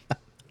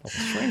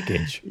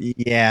 Shrinkage.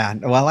 Yeah.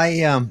 Well,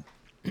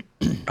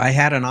 I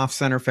had an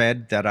off-center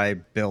fed that I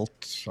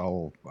built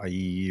a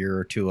year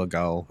or two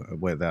ago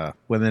with an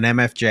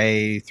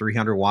MFJ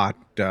 300 watt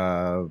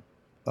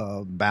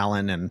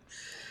Ballon, and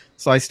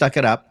so I stuck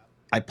it up.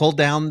 I pulled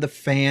down the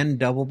fan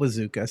double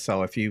bazooka.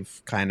 So if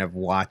you've kind of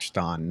watched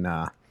on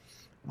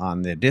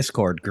the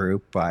Discord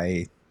group,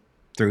 I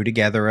threw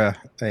together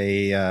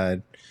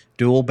a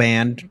dual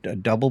band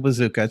double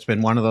bazooka. It's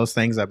been one of those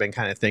things I've been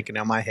kind of thinking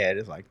in my head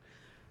is like,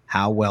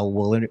 how well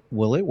will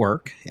it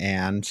work?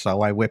 And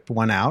so I whipped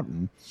one out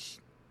and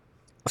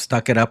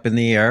stuck it up in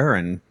the air,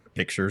 and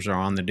pictures are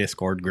on the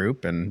Discord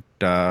group, and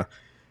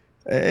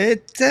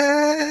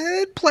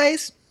it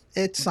plays.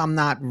 I'm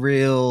not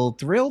real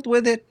thrilled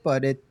with it,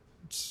 but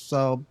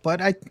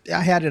I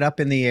had it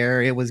up in the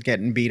air. It was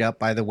getting beat up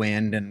by the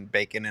wind and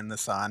baking in the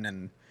sun,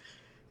 and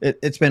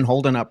it's been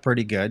holding up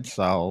pretty good.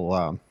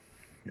 So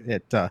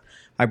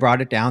I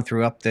brought it down,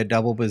 threw up the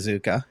double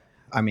bazooka.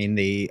 I mean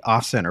the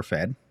off-center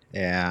fed.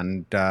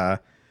 And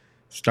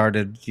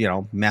started,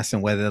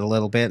 messing with it a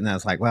little bit. And I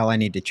was like, well, I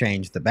need to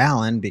change the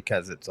balun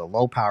because it's a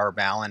low power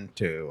balun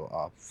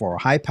for a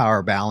high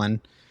power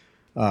balun,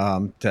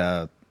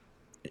 to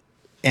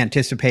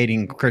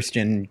anticipating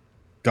Christian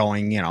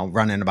going,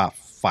 running about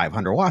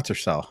 500 watts or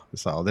so.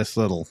 So this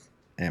little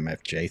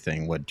MFJ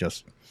thing would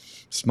just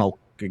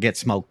get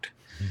smoked.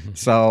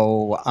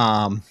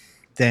 So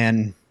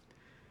then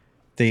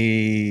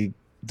I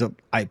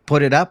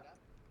put it up,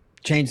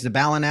 changed the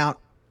balun out.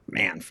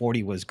 Man,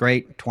 40 was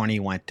great. 20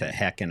 went to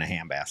heck in a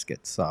handbasket.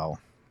 So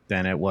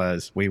then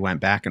we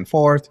went back and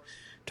forth,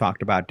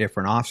 talked about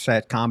different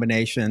offset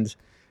combinations,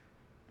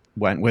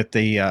 went with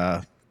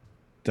the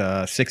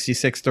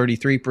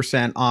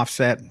 66-33%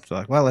 offset. So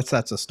like, well,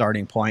 that's a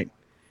starting point.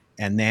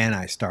 And then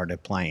I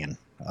started playing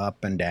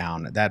up and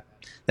down. That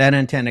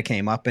antenna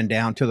came up and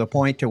down to the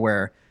point to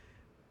where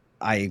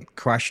I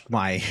crushed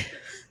my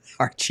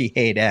Archie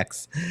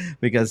 8X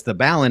because the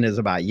balun is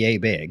about yay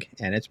big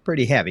and it's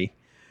pretty heavy.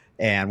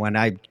 And when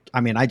I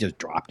just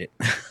dropped it.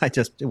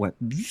 It went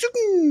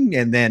zoom,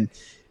 and then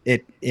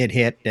it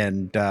hit,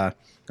 and I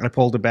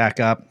pulled it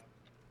back up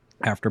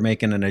after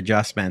making an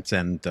adjustment,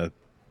 and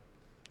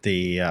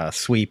the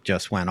sweep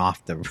just went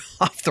off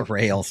the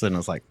rails, and I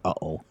was like,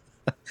 uh-oh.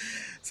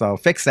 So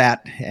fix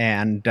that,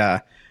 and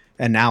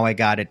now I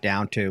got it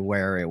down to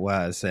where it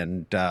was.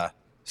 And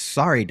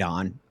sorry,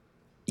 Don.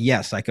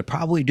 Yes, I could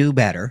probably do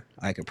better.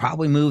 I could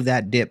probably move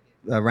that dip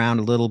around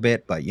a little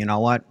bit, but you know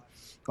what?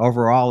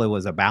 Overall, it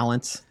was a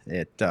balance.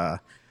 And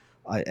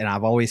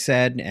I've always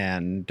said,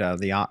 and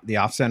the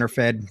off-center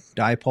fed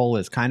dipole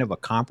is kind of a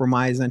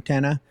compromise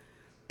antenna,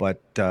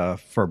 but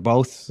for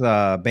both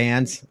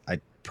bands, I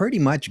pretty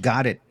much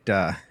got it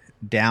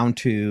down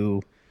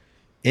to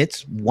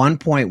it's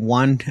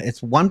 1.1.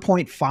 It's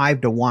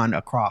 1.5 to 1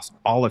 across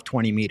all of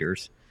 20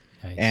 meters,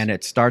 nice. And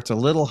it starts a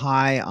little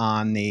high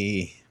on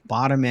the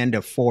bottom end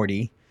of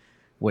 40,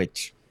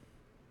 which,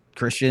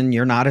 Christian,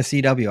 you're not a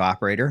CW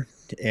operator.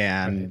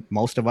 And right.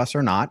 Most of us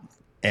are not,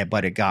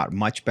 but it got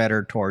much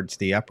better towards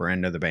the upper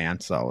end of the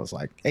band. So I was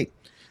like, hey,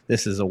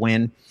 this is a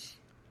win.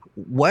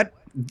 What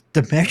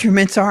the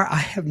measurements are, I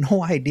have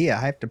no idea.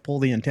 I have to pull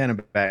the antenna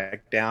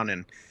back down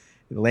and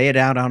lay it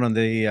out on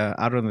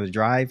the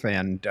drive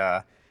and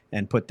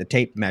put the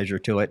tape measure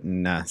to it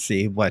and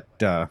see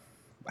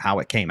how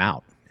it came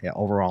out,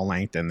 overall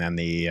length, and then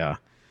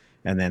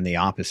the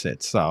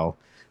opposite. So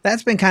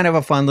that's been kind of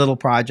a fun little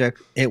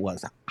project. It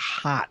was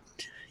hot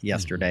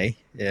yesterday.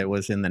 It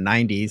was in the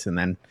 90s, and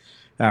then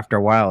after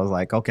a while I was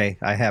like, okay,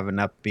 I have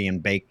enough being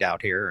baked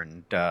out here,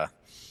 and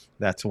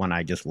that's when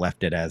I just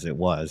left it as it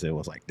was. It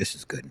was like, this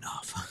is good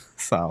enough.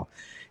 So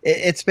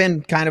it's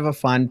been kind of a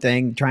fun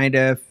thing trying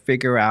to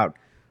figure out,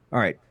 all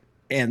right,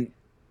 and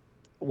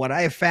what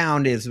I have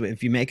found is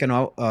if you make an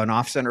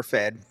off-center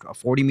fed, a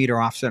 40-meter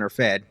off-center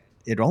fed,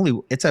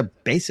 it's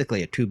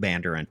basically a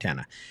two-bander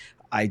antenna.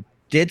 I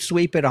did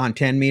sweep it on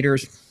 10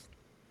 meters.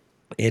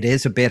 It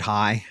is a bit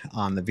high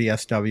on the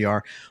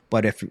VSWR,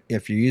 but if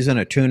you're using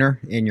a tuner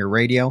in your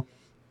radio,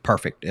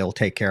 perfect. It'll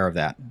take care of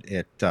that.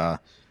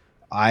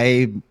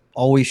 I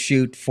always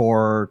shoot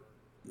for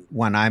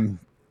when I'm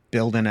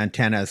building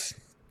antennas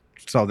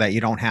so that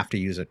you don't have to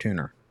use a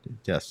tuner.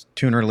 Just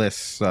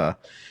tunerless,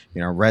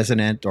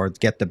 resonant, or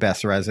get the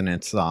best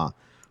resonance on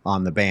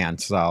the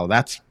band. So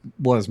that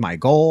was my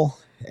goal,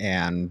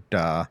 and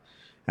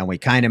we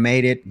kind of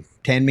made it.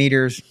 10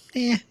 meters,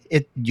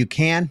 you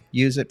can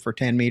use it for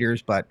 10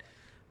 meters, but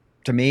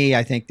to me,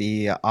 I think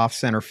the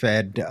off-center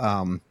fed,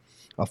 a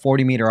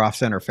 40-meter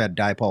off-center fed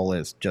dipole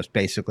is just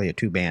basically a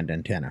two-band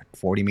antenna,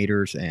 40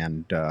 meters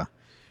and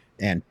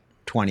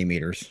 20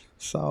 meters.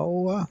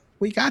 So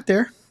we got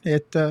there.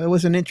 It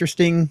was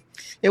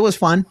it was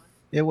fun.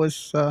 It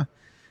was a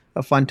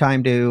fun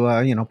time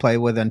to play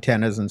with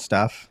antennas and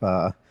stuff.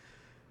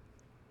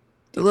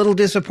 A little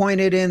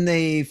disappointed in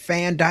the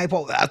fan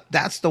dipole.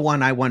 That's the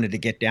one I wanted to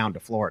get down to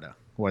Florida,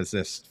 was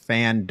this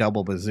fan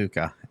double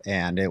bazooka.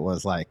 And it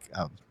was like,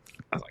 I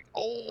was like,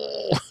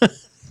 oh,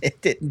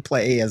 it didn't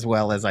play as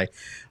well as I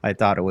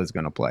thought it was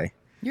going to play.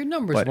 Your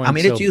numbers weren't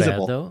it's so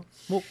usable. Bad, though.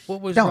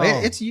 What was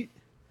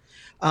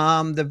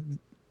wrong? The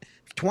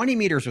 20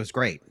 meters was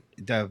great.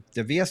 The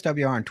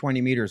VSWR on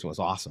 20 meters was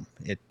awesome.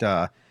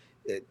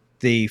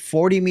 The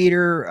 40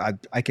 meter,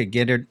 I could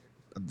get it.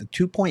 The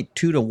 2.2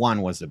 to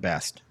 1 was the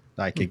best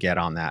I could get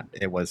on that.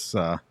 It was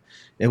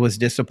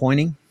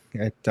disappointing.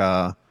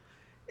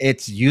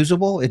 It's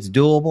usable. It's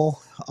doable.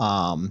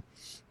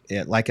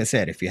 Like I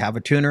said, if you have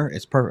a tuner,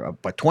 it's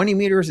perfect. But 20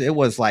 meters, it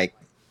was like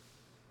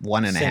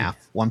 1.5,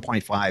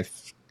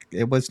 1.5.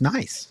 It was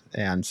nice.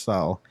 And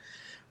so,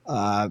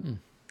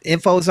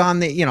 info's on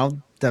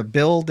the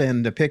build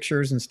and the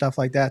pictures and stuff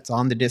like that. It's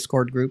on the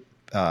Discord group,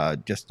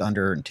 just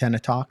under Antenna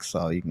Talk.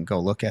 So you can go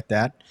look at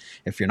that.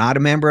 If you're not a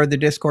member of the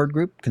Discord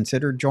group,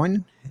 consider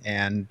joining,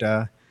 and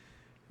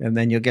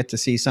then you'll get to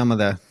see some of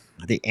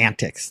the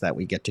antics that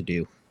we get to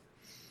do.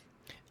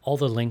 All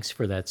the links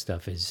for that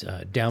stuff is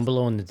down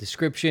below in the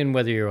description,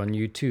 whether you're on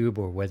YouTube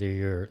or whether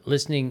you're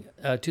listening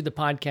to the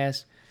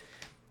podcast.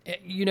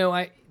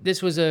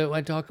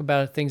 I talk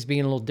about things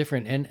being a little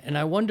different, and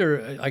I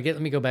wonder.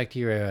 Let me go back to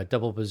your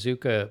double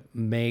bazooka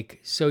make.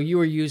 So you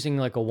were using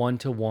like a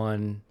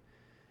 1-to-1,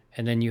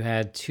 and then you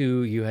had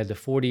two. You had the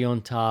 40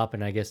 on top,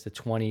 and I guess the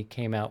 20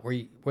 came out.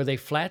 Were they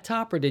flat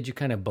top, or did you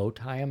kind of bow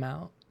tie them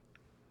out?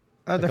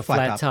 Like a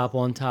flat top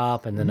on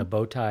top, and then a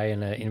bow tie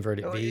and an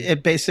inverted V.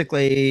 It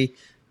basically.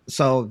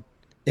 So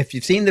if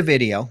you've seen the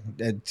video,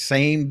 the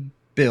same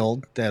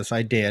build as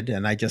I did,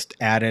 and I just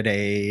added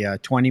a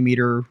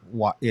 20-meter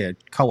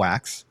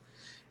coax,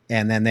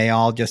 and then they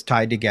all just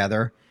tied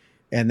together,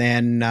 and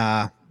then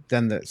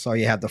so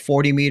you have the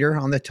 40-meter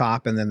on the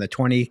top, and then the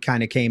 20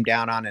 kind of came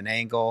down on an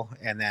angle,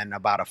 and then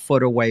about a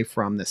foot away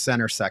from the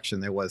center section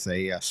there was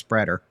a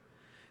spreader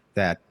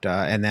that,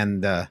 and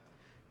then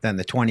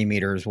the 20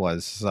 meters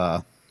was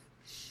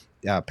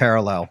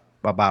parallel,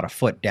 about a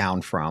foot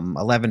down from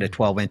 11 to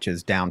 12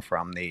 inches down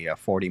from the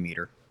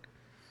 40-meter.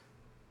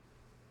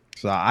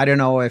 So I don't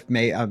know if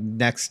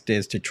next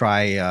is to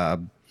try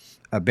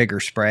a bigger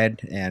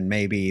spread, and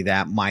maybe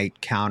that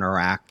might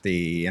counteract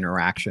the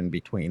interaction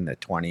between the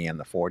 20 and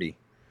the 40.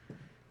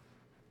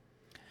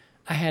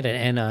 I had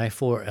an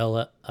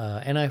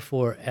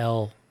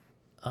NI4L,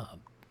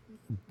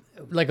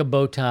 like a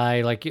bow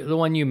tie, like the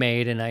one you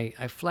made, and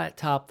I flat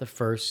topped the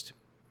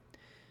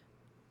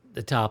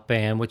top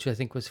band, which I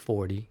think was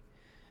 40,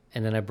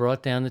 and then I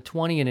brought down the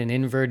 20 in an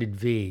inverted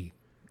V,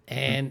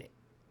 and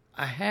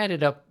I had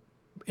it up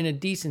in a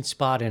decent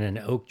spot in an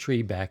oak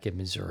tree back in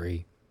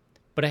Missouri,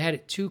 but I had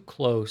it too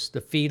close.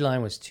 The feed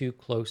line was too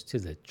close to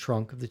the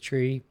trunk of the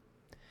tree,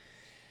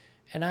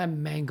 and I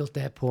mangled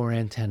that poor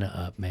antenna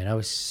up, man. I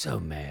was so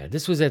mad.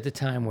 This was at the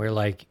time where,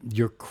 like,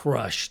 you're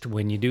crushed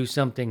when you do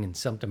something and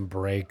something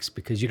breaks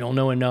because you don't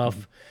know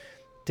enough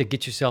to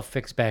get yourself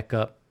fixed back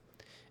up.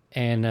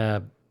 And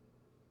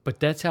but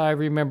that's how I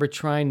remember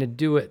trying to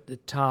do it. The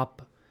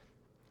top,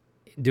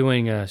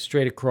 doing a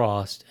straight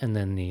across, and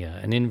then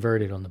an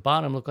inverted on the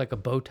bottom looked like a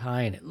bow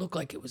tie, and it looked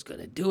like it was going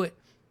to do it.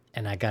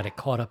 And I got it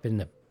caught up in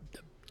the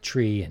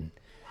tree, and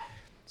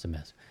it's a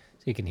mess.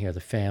 So you can hear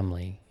the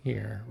family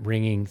here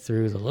ringing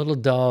through. The little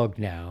dog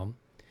now,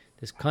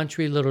 this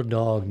country little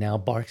dog now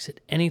barks at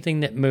anything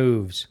that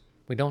moves.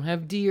 We don't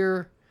have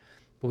deer,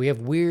 but we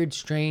have weird,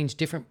 strange,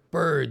 different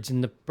birds.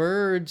 And the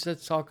birds,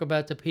 let's talk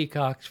about the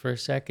peacocks for a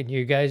second.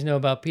 You guys know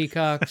about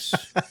peacocks?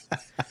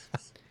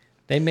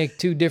 They make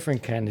two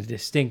different kind of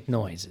distinct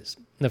noises.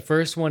 The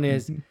first one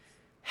is,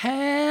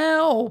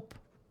 help!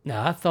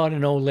 Now, I thought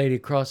an old lady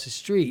across the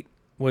street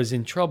was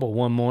in trouble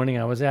one morning.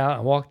 I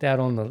walked out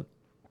on the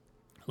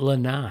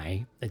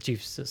lanai that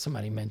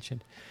somebody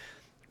mentioned,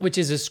 which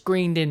is a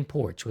screened-in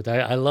porch.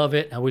 I love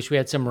it. I wish we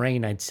had some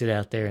rain. I'd sit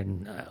out there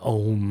and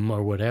ohm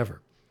or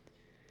whatever.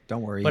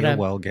 Don't worry, you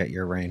will get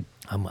your rain.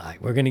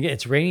 We're going to get,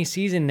 it's rainy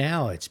season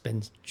now. It's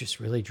been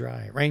just really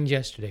dry. It rained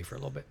yesterday for a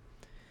little bit.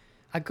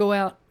 I go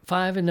out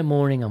 5 a.m.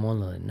 I'm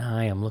on the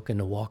lanai. I'm looking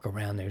to walk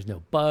around. There's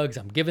no bugs.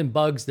 I'm giving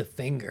bugs the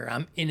finger.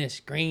 I'm in a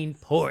screened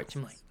porch.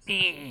 I'm like,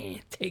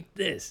 take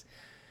this.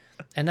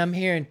 And I'm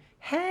hearing,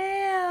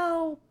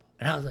 help.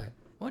 And I was like,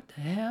 what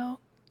the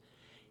hell?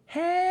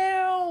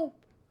 Help.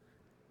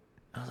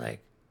 I was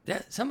like,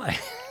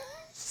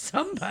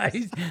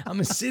 somebody's, I'm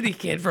a city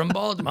kid from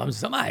Baltimore.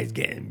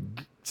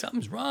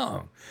 Something's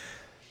wrong.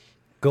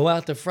 Go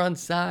out the front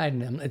side,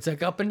 and it's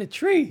like up in the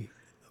tree.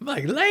 I'm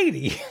like,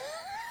 lady,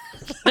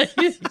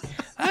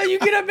 how you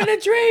get up in a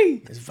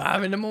tree? It's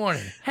 5 a.m.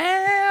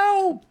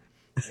 Help.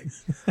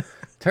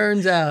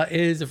 Turns out it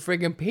is a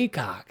friggin'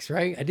 peacocks,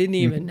 right? I didn't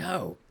even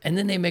know. And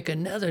then they make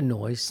another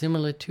noise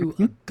similar to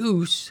a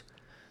goose.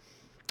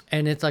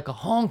 And it's like a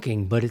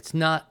honking, but it's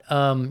not,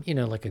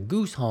 like a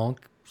goose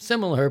honk.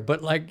 Similar,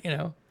 but like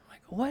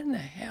what in the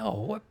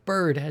hell? What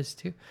bird has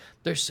two?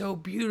 They're so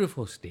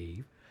beautiful,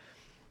 Steve.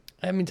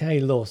 Let me tell you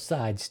a little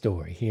side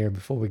story here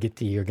before we get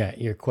to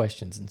your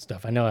questions and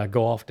stuff. I know I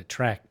go off the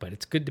track, but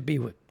it's good to be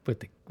with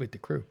the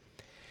crew.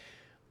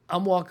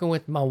 I'm walking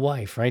with my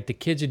wife, right? The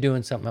kids are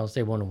doing something else.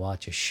 They want to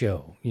watch a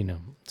show,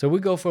 So we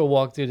go for a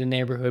walk through the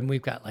neighborhood, and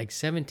we've got like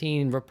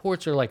 17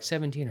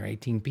 or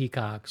 18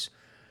 peacocks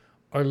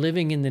are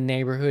living in the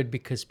neighborhood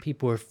because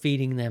people are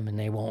feeding them and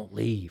they won't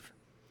leave.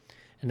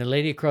 And the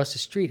lady across the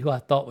street, who I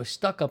thought was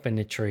stuck up in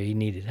the tree,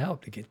 needed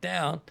help to get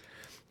down,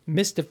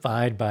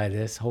 mystified by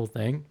this whole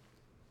thing.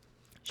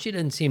 She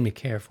doesn't seem to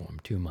care for him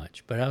too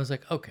much, but I was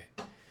like, okay.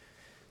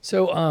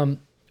 So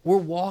we're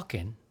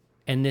walking,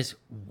 and this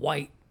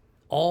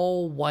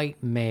all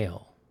white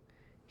male,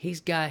 he's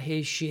got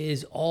his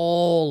shiz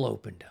all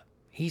opened up.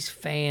 He's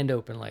fanned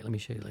open, like, let me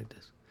show you like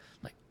this,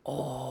 like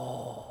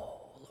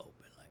all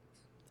open, like,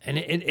 and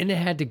it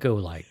had to go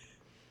like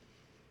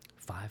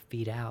 5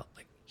 feet out,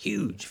 like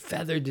huge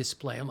feather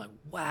display. I'm like,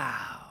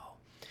 wow.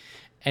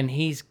 And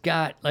he's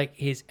got like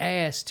his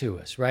ass to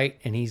us, right?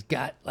 And he's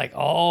got like,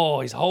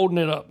 he's holding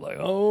it up, like,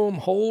 I'm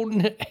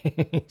holding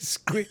it.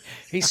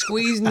 He's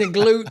squeezing the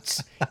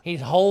glutes.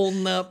 He's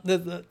holding up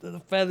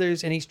the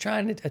feathers, and he's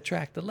trying to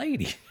attract the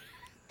lady.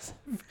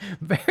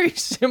 Very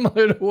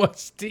similar to what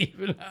Steve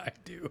and I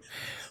do.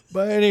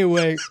 But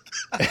anyway,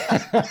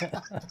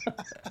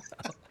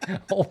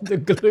 hold the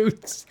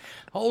glutes,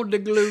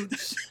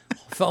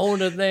 fold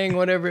the thing,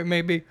 whatever it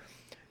may be.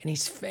 And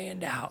he's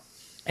fanned out.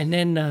 And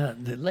then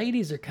the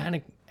ladies are kind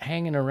of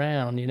hanging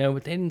around,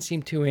 but they didn't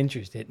seem too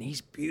interested. And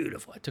he's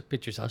beautiful. I took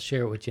pictures. I'll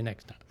share it with you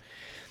next time.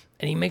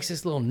 And he makes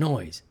this little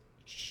noise.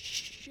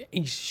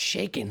 He's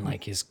shaking,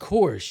 like his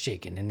core is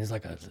shaking. And there's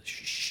like a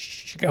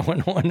shh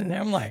going on. And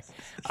I'm like,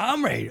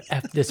 I'm ready to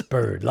F this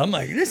bird. I'm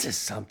like, this is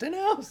something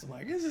else. I'm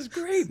like, this is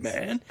great,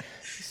 man. You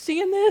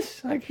seeing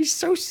this? Like, he's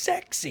so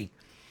sexy.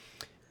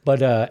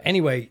 But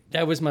anyway,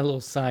 that was my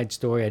little side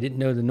story. I didn't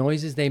know the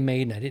noises they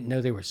made, and I didn't know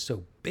they were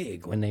so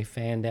big when they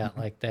fanned out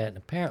like that. And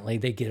apparently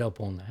they get up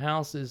on the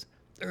houses.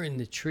 They're in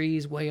the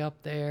trees way up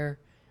there.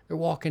 They're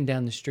walking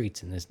down the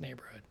streets in this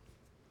neighborhood.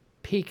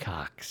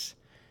 Peacocks.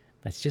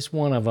 That's just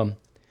one of them.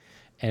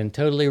 And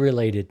totally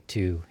related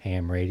to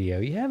ham radio.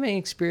 You have any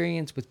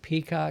experience with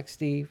peacocks,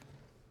 Steve?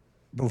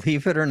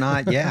 Believe it or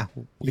not, yeah.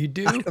 You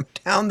do?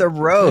 Down the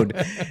road.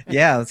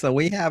 Yeah, so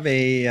we have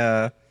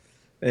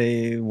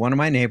one of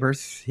my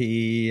neighbors.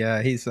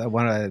 He's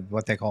one of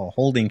what they call a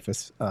holding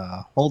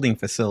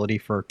facility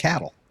for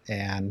cattle,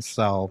 and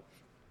so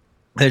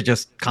they're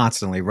just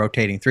constantly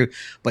rotating through.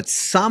 But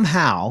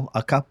somehow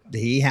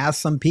he has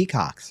some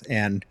peacocks,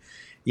 and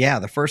yeah,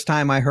 the first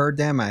time I heard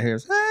them, I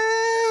heard,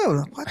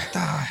 "Oh, what the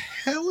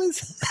hell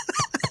is?"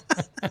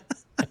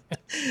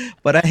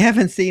 But I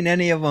haven't seen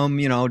any of them,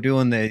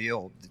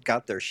 doing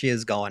got their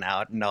shiz going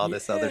out and all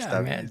this other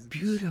stuff. Man,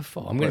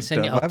 beautiful. I'm going to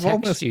send you. I'll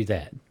text you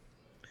that.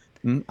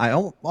 I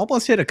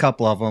almost hit a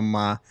couple of them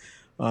on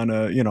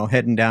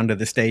heading down to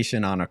the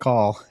station on a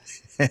call,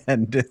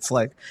 and it's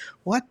like,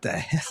 what the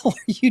hell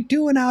are you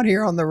doing out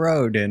here on the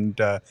road? And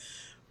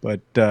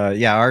but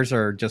ours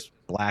are just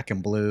black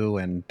and blue,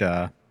 and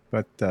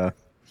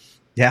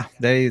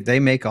they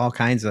make all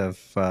kinds of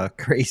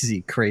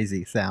crazy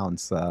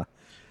sounds.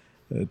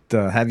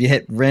 Have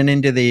you ran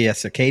into the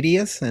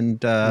cicadas?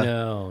 And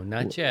no,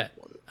 not yet.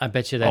 I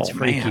bet you that's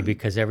freaky, man.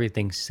 Because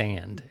everything's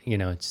sand.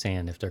 It's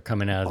sand. If they're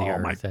coming out of the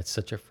earth, that's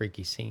such a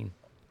freaky scene.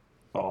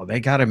 Oh,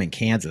 they got them in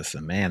Kansas,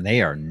 and man,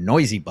 they are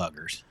noisy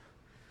buggers.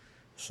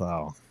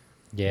 So,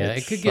 yeah,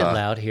 it could get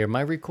loud here.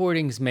 My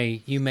recordings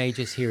you may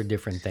just hear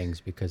different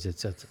things because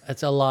it's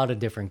a lot of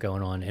different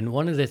going on. And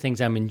one of the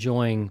things I'm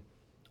enjoying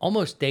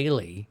almost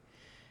daily,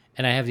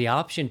 and I have the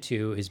option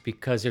to, is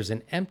because there's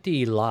an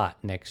empty lot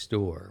next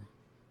door,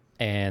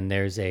 and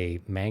there's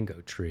a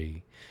mango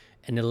tree.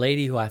 And the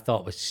lady who I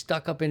thought was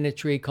stuck up in the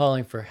tree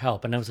calling for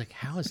help. And I was like,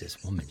 how is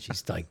this woman?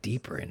 She's like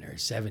deeper in her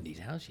 70s.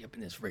 How is she up in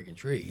this freaking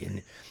tree? And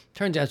it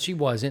turns out she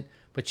wasn't,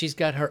 but she's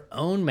got her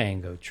own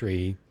mango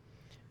tree.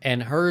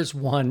 And hers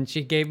one,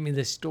 she gave me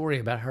this story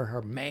about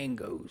her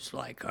mangoes,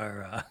 like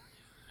her,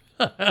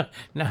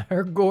 not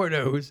her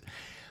Gordos,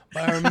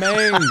 but her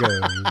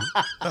mangoes.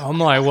 I'm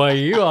like, well,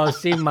 you all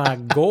see my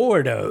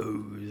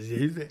Gordos.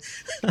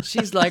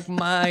 She's like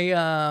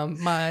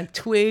my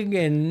twig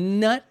and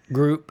nut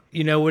group,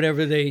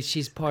 whatever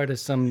she's part of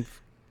some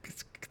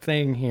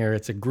thing here.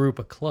 It's a group,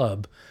 a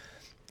club,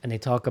 and they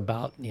talk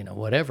about,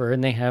 whatever,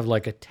 and they have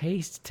like a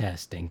taste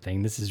testing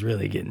thing. This is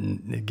really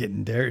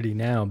getting dirty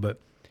now, but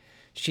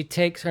she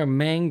takes her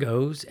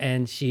mangoes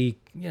and she,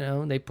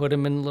 they put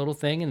them in a little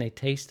thing and they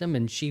taste them,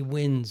 and she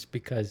wins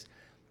because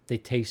they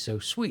taste so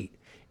sweet.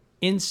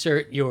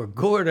 Insert your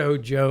Gordo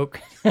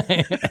joke,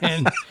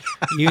 and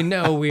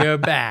we are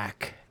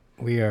back.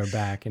 We are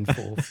back in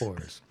full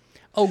force.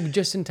 Oh,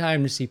 just in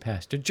time to see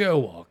Pastor Joe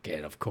walk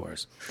in, of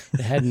course.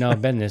 It had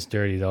not been this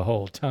dirty the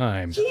whole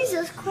time.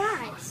 Jesus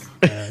Christ.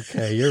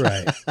 Okay, you're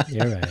right.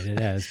 It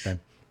has been.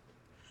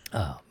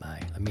 Oh, my.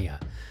 Let me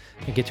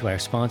get to our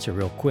sponsor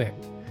real quick.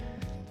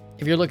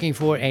 If you're looking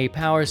for a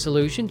power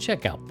solution,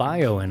 check out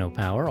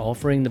BioNOpower,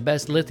 offering the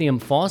best lithium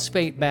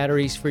phosphate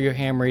batteries for your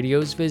ham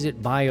radios.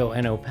 Visit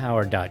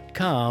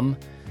bionopower.com.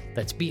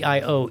 That's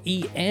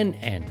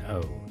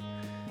BIOENNO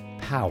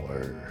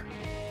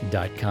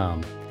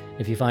power.com.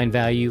 If you find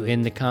value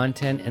in the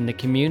content and the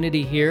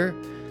community here,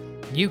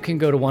 you can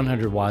go to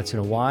 100 Watts in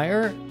a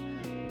Wire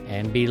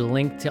and be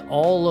linked to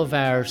all of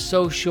our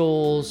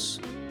socials.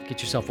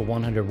 Get yourself a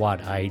 100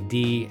 Watt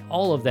ID.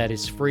 All of that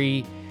is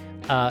free.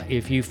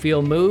 If you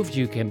feel moved,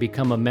 you can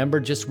become a member,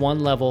 just one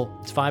level.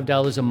 It's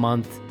 $5 a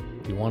month.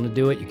 If you want to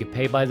do it, you can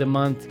pay by the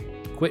month.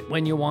 Quit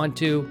when you want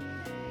to.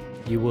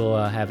 You will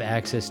have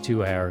access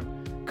to our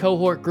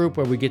cohort group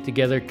where we get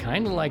together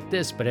kind of like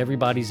this, but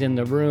everybody's in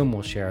the room.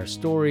 We'll share our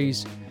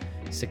stories,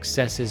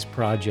 successes,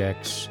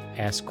 projects,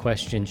 ask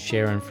questions,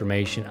 share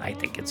information. I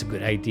think it's a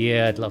good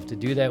idea. I'd love to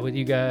do that with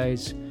you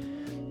guys.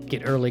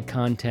 Get early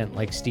content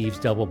like Steve's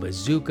double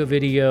bazooka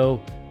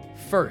video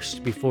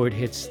first before it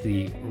hits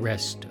the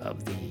rest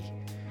of the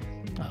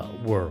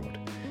world.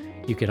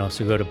 You can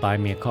also go to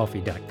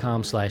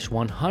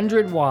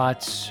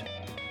buymeacoffee.com/100watts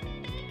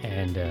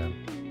and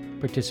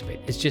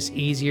participate. It's just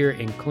easier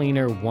and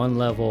cleaner, one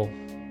level,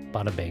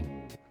 bada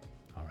bing.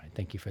 All right,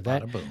 thank you for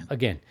that.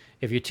 Again,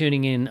 if you're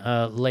tuning in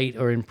late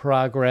or in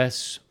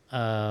progress,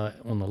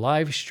 on the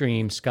live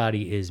stream,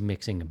 Scotty is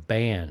mixing a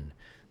band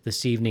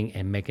this evening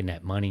and making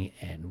that money,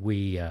 and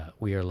we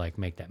are like,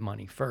 make that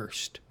money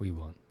first. We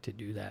want to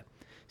do that.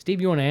 Steve,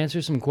 you want to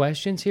answer some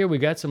questions here? We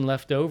got some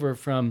left over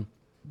from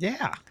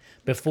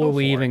before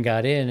we even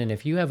got in, and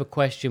if you have a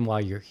question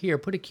while you're here,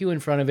 put a Q in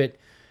front of it.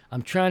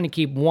 I'm trying to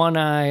keep one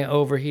eye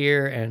over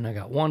here, and I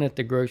got one at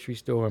the grocery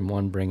store and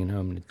one bringing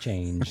home the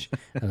change,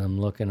 and I'm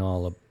looking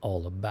all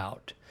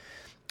about.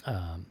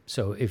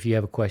 So if you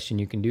have a question,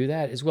 you can do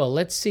that as well.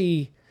 Let's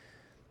see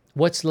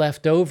what's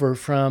left over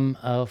from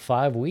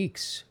 5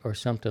 weeks or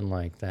something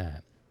like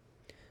that.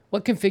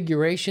 What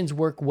configurations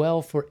work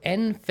well for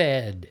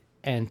end-fed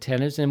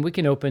antennas? And we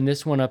can open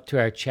this one up to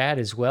our chat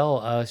as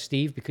well,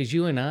 Steve, because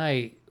you and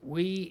I,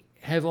 we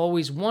have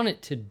always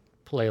wanted to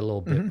play a little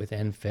bit with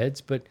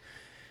end-feds, but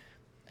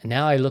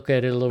now I look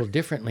at it a little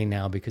differently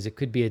now because it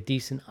could be a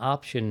decent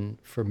option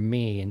for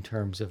me in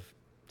terms of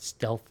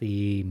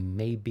stealthy,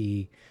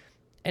 maybe.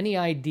 Any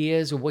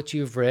ideas of what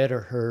you've read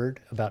or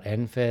heard about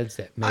end-feds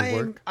that may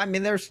work? I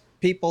mean, there's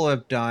people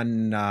have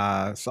done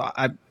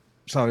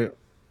so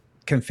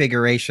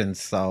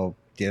configurations. So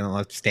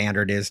the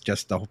standard is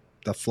just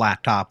the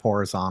flat top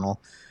horizontal.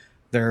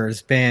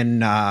 There's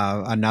been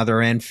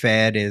another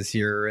end-fed is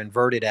your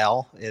inverted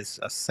L is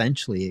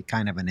essentially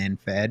kind of an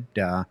end-fed.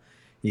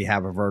 You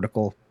have a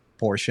vertical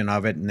portion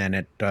of it, and then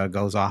it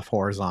goes off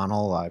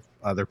horizontal.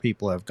 Other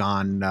people have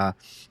gone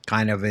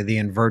kind of the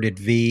inverted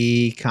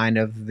V, kind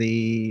of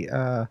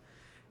the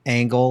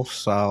angle.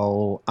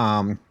 So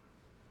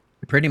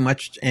pretty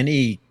much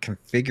any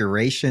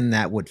configuration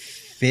that would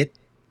fit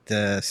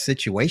the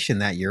situation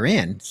that you're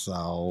in.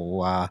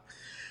 So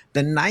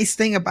the nice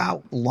thing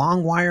about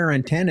long wire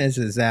antennas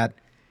is that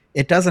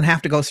it doesn't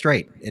have to go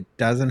straight. It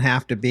doesn't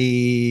have to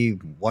be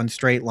one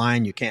straight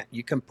line. You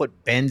can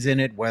put bends in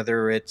it,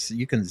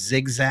 you can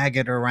zigzag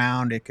it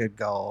around. It could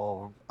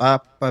go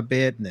up a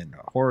bit and then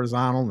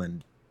horizontal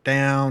and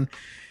down.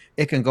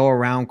 It can go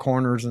around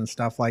corners and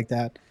stuff like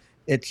that.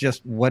 It's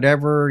just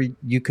whatever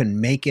you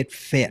can make it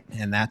fit.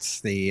 And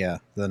that's the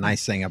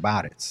nice thing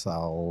about it.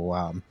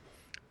 So,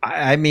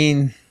 I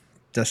mean,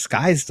 the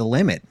sky's the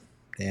limit,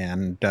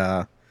 and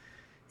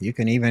you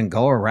can even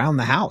go around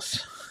the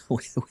house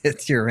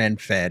with your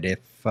end-fed if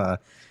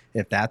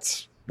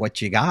that's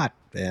what you got.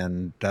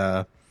 And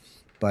the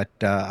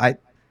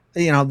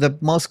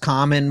most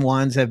common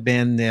ones have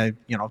been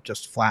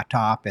just flat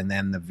top, and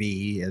then the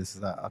V is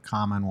a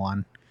common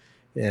one.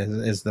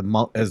 Is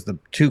the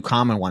two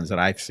common ones that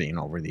I've seen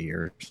over the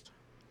years.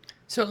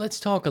 So let's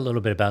talk a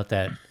little bit about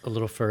that a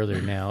little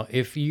further now.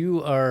 If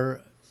you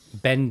are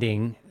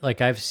bending,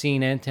 like I've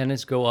seen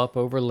antennas go up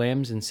over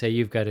limbs, and say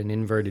you've got an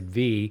inverted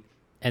V,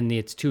 and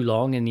it's too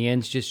long and the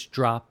ends just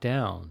drop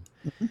down.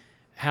 Mm-hmm.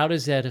 How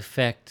does that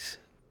affect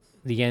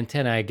the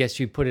antenna? I guess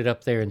you put it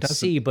up there and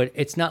see, but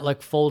it's not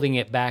like folding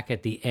it back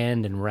at the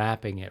end and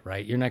wrapping it,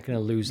 right? You're not going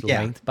to lose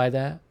length by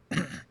that?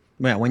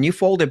 Well, when you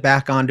fold it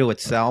back onto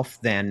itself,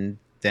 then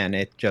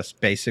it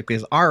just basically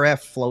is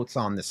RF floats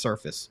on the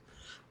surface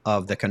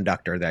of the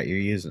conductor that you're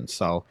using.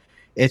 So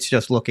it's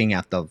just looking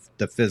at the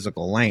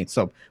physical length.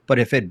 So, but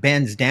if it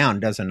bends down,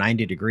 does a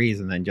 90 degrees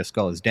and then just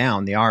goes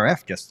down, the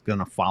RF just going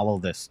to follow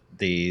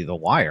the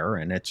wire,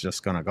 and it's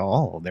just going to go,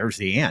 oh, there's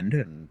the end,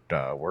 and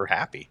we're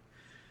happy.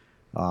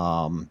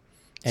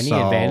 Any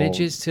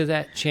advantages to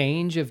that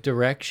change of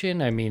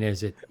direction? I mean,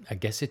 I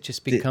guess it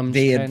just becomes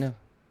kind of...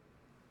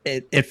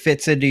 It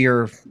fits into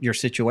your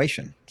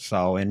situation.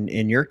 So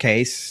in your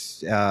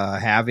case,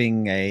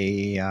 having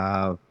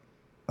the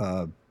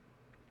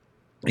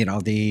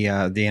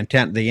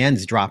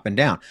ends dropping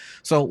down.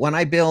 So when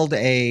I built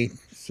the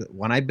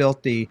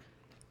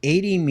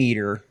 80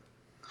 meter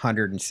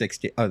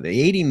 160 the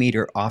 80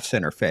 meter off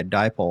center fed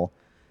dipole,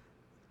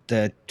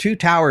 the two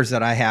towers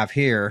that I have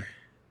here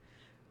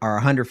are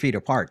 100 feet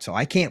apart. So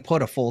I can't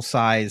put a full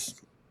size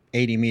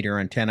 80 meter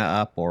antenna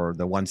up, or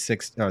the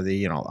 160 or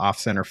the off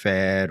center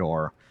fed,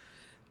 or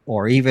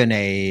even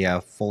a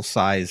full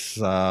size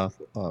double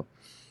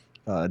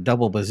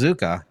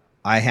bazooka.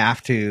 I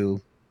have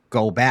to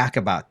go back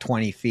about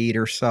 20 feet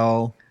or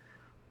so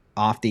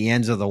off the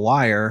ends of the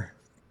wire,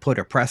 put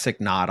a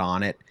Presic knot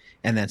on it,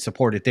 and then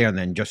support it there, and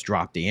then just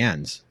drop the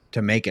ends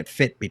to make it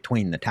fit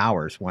between the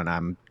towers when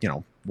I'm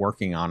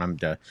working on them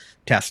to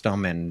test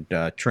them and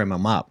trim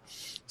them up.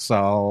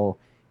 So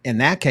in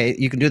that case,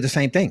 you can do the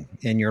same thing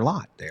in your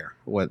lot there.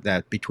 With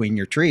that, between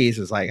your trees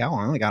is like, oh,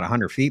 I only got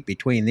 100 feet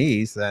between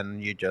these.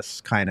 Then you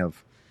just I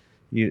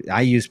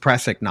use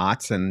Presic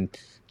knots and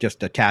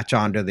just attach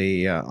onto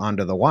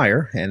the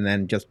wire, and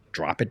then just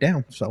drop it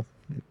down. So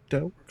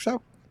it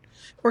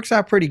works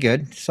out pretty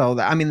good. So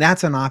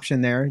that's an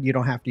option there. You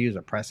don't have to use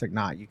a Presic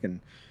knot. You can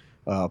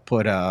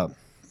put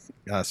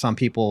some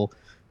people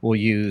will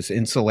use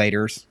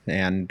insulators,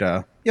 and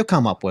you'll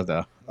come up with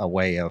a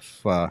way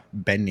of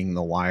bending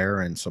the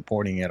wire and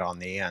supporting it on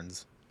the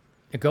ends.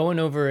 Going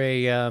over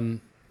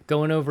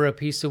a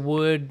piece of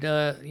wood,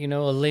 a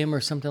limb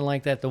or something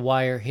like that, the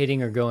wire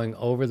hitting or going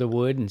over the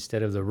wood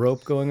instead of the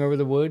rope going over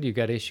the wood, you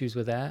got issues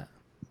with that?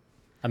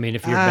 I mean,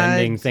 if you're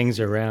bending things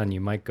around,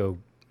 you might go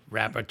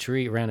wrap a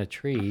tree around a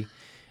tree.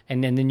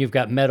 And then you've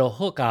got metal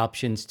hook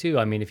options too.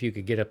 I mean, if you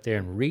could get up there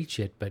and reach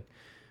it, but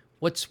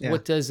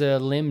what does a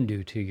limb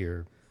do to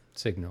your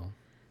signal?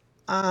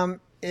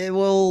 It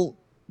will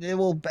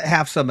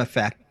have some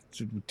effect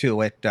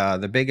to it.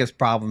 The biggest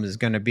problem is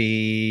going to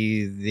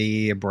be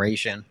the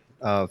abrasion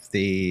of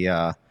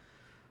the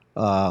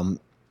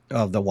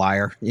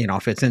wire. You know,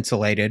 if it's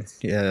insulated,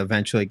 you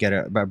eventually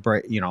get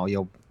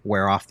you'll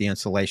wear off the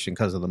insulation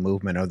because of the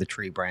movement of the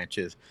tree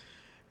branches,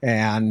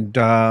 and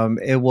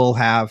it will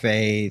have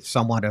a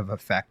somewhat of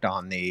effect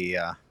on the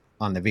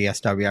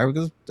VSWR,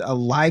 because a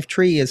live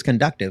tree is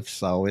conductive,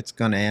 so it's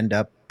going to end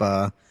up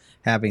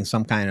having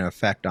some kind of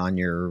effect on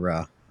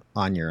your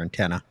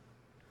antenna.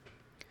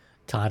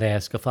 Todd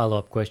asked a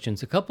follow-up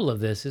questions. A couple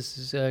of this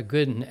is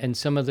good, and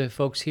some of the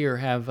folks here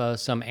have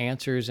some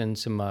answers and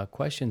some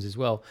questions as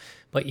well.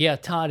 But yeah,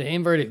 Todd,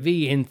 inverted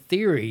V in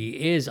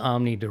theory is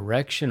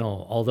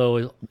omnidirectional.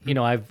 Although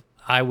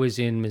I was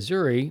in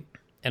Missouri,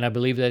 and I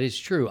believe that is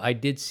true. I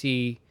did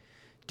see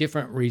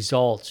different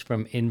results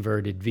from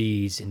inverted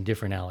V's in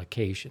different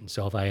allocations.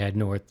 So if I had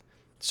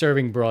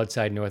serving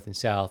broadside north and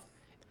south,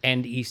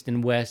 and east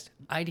and west,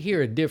 I'd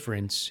hear a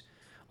difference.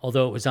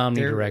 Although it was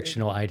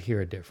omnidirectional, I'd hear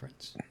a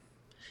difference.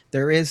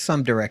 There is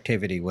some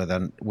directivity with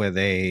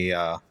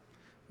a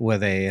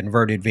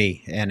inverted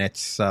V, and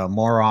it's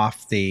more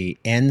off the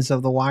ends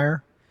of the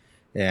wire,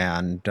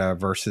 and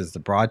versus the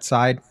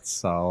broadside.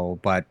 So,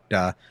 but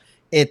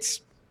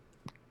it's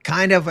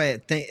kind of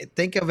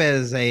think of it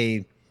as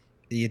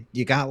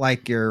you got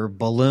like your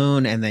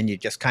balloon, and then you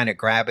just kind of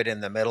grab it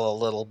in the middle a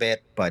little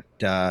bit, but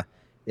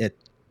it's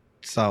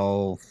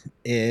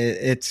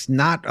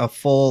not a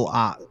full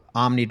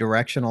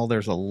omnidirectional.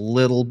 There's a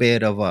little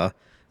bit of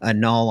a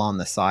null on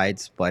the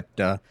sides, but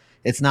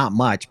it's not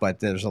much, but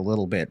there's a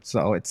little bit.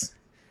 So it's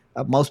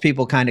most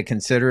people kind of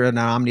consider it an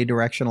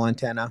omnidirectional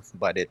antenna,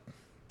 but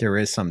there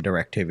is some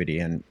directivity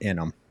in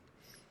them.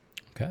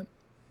 Okay.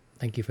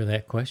 Thank you for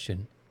that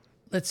question.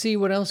 Let's see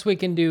what else we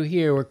can do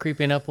here. We're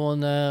creeping up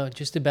on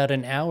just about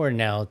an hour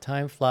now.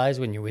 Time flies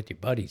when you're with your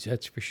buddies.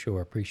 That's for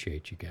sure.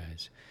 Appreciate you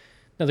guys.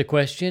 Another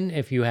question.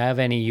 If you have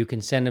any, you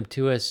can send them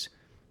to us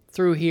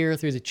through here,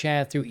 through the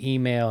chat, through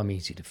email. I'm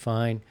easy to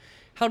find.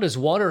 How does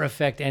water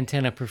affect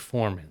antenna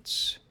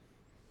performance?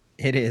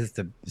 It is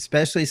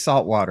especially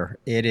saltwater.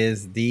 It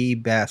is the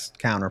best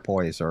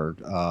counterpoise, or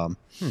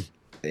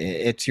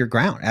it's your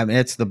ground. I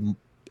mean,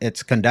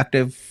 it's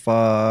conductive.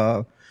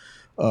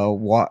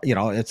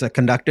 It's a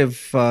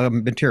conductive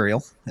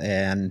material,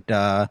 and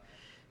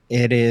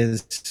it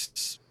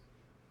is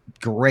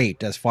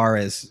great as far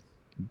as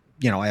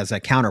as a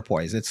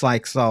counterpoise. It's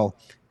like, so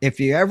if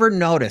you ever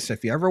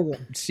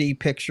see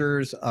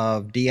pictures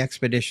of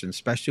DXpedition,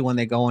 especially when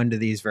they go into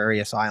these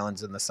various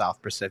islands in the South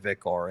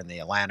Pacific or in the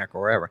Atlantic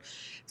or wherever,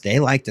 they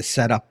like to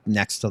set up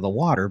next to the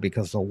water,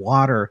 because the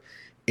water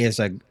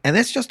and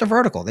it's just a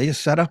vertical. They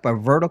just set up a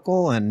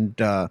vertical, and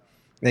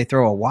they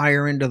throw a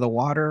wire into the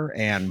water,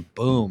 and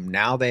boom,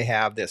 now they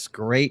have this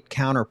great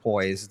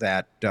counterpoise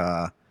that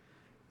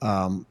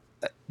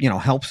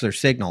helps their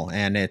signal,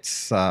 and it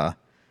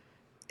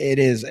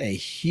is a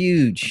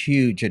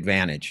huge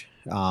advantage.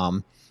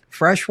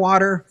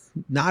 Freshwater,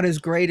 not as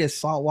great as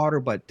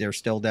saltwater, but there's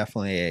still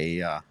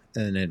definitely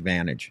an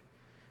advantage.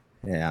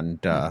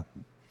 And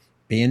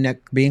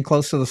being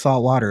close to the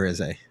saltwater is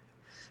a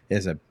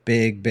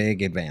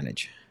big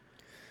advantage.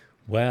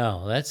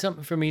 Wow, that's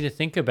something for me to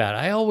think about.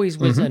 I always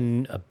was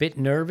a bit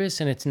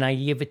nervous, and it's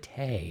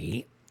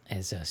naivete,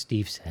 as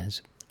Steve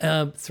says.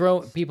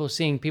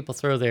 Seeing people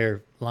throw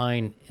their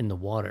line in the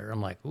water.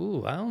 I'm like,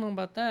 ooh, I don't know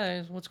about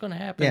that. What's going to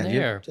happen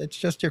there? It's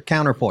just your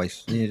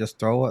counterpoise. You just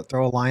throw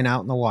a line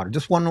out in the water.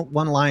 Just one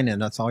line in.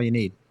 That's all you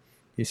need.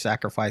 You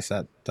sacrifice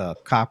that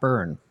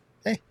copper, and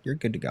hey, you're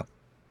good to go.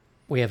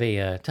 We have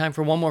a time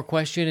for one more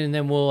question, and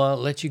then we'll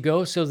let you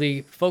go. So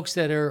the folks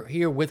that are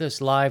here with us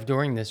live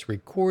during this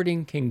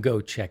recording can go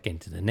check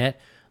into the net.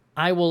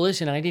 I will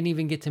listen. I didn't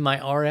even get to my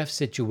RF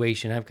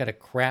situation. I've got a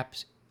crap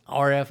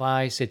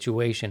RFI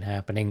situation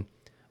happening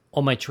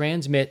on my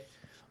transmit,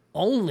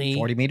 only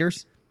 40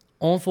 meters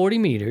on 40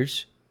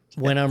 meters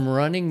when I'm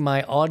running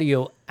my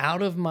audio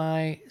out of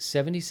my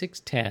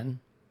 7610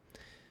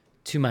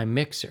 to my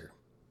mixer.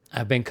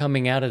 I've been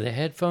coming out of the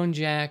headphone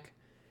jack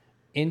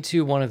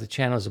into one of the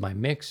channels of my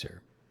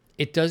mixer.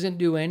 It doesn't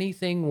do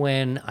anything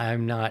when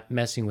I'm not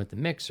messing with the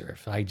mixer.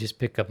 If I just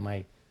pick up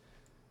my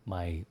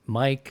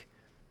mic,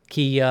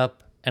 key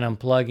up, and I'm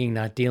plugging,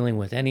 not dealing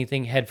with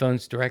anything,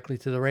 headphones directly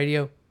to the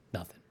radio,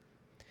 nothing.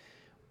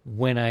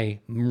 When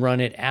I run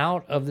it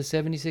out of the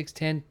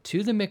 7610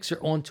 to the mixer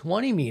on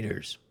 20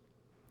 meters,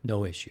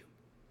 no issue.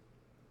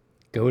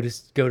 Go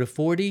to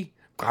 40.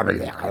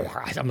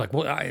 I'm like,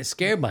 well, I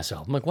scared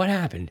myself. I'm like, what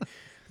happened?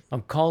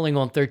 I'm calling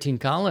on 13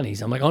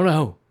 colonies. I'm like, oh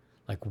no.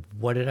 Like,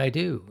 what did I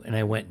do? And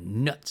I went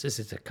nuts. This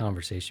is a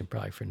conversation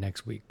probably for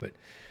next week, but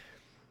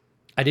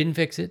I didn't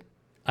fix it.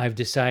 I've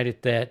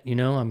decided that,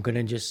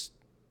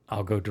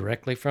 I'll go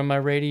directly from my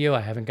radio. I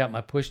haven't got my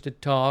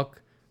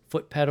push-to-talk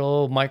foot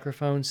pedal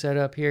microphone set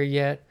up here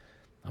yet.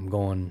 I'm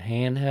going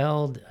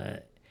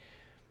handheld.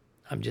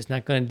 I'm just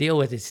not going to deal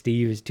with it,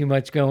 Steve. There's too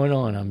much going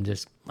on.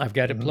 I've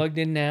got it plugged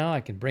in now.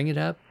 I can bring it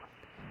up.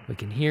 We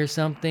can hear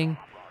something.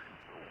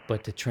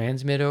 But to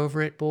transmit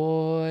over it,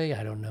 boy,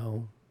 I don't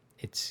know.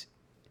 It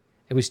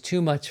was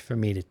too much for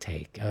me to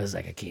take. I was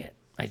like,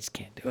 I just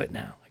can't do it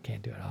now. I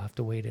can't do it. I'll have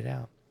to wait it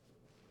out.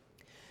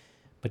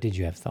 But did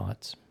you have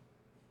thoughts?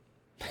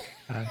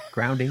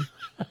 Grounding,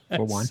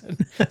 for one.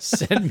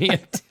 Send me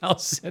I'll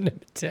send him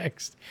a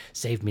text.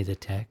 Save me the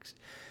text.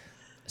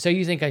 So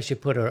you think I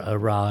should put a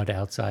rod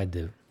outside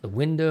the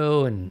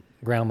window and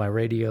ground my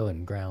radio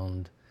and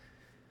ground?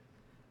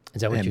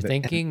 Is that what you're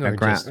thinking? Or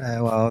just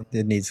well,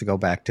 it needs to go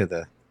back to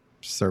the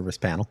service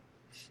panel.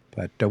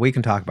 But we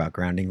can talk about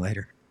grounding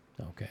later.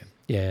 Okay.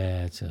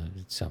 Yeah, it's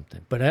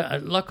something.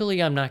 But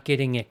luckily, I'm not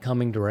getting it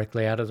coming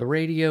directly out of the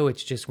radio.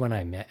 It's just when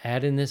I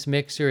add in this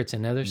mixer, it's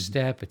another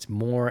step. It's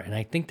more. And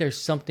I think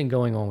there's something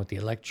going on with the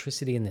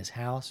electricity in this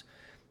house.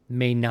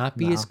 May not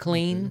be as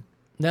clean.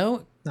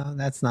 No? No,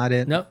 that's not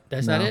it. No,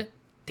 that's not it?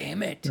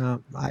 Damn it.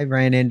 No, I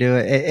ran into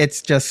it.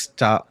 It's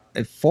just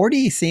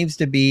 40 seems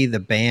to be the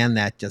band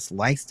that just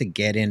likes to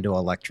get into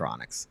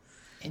electronics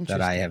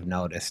that I have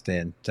noticed.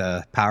 And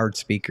powered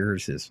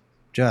speakers is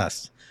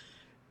just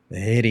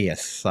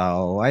hideous.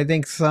 So I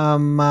think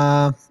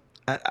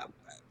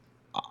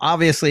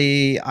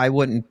obviously I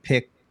wouldn't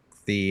pick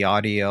the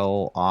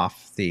audio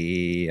off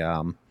the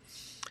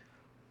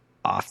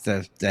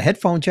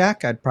headphone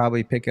jack. I'd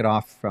probably pick it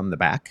off from the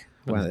back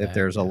if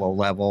there's a low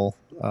level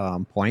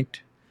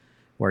point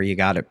where you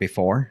got it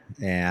before.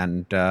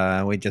 And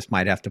we just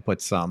might have to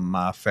put some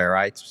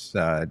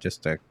ferrites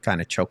just to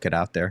kind of choke it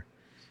out there.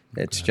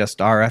 Okay. It's just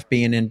RF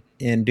being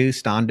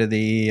induced onto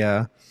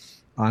the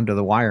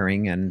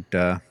wiring and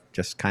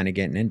just kind of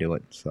getting into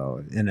it.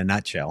 So in a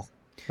nutshell.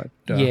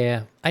 But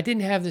yeah, I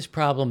didn't have this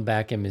problem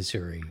back in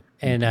Missouri,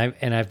 and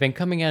I've been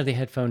coming out of the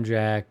headphone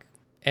jack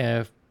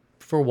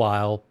for a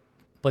while,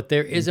 but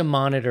there is a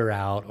monitor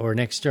out, or an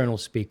external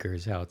speaker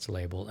is how it's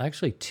labeled.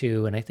 Actually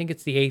 2, and I think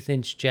it's the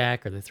 1/8"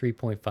 jack or the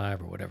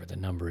 3.5 or whatever the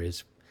number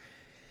is.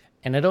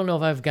 And I don't know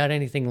if I've got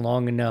anything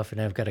long enough,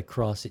 and I've got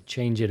to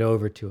change it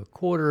over to a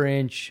 1/4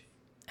 inch.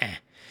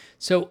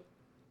 So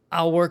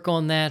I'll work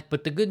on that,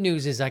 but the good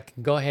news is I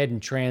can go ahead and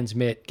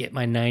transmit, get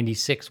my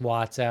 96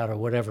 watts out or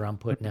whatever I'm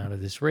putting out of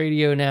this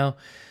radio now.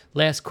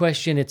 Last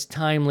question, it's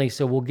timely,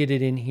 so we'll get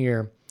it in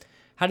here.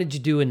 How did you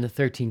do in the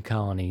 13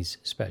 Colonies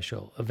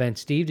special event?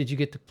 Steve, did you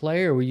get to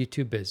play or were you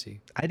too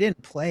busy? I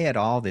didn't play at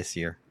all this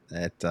year.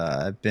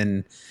 I've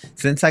been,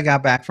 since I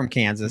got back from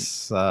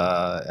Kansas,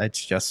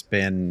 it's just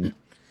been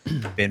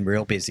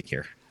real busy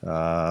here.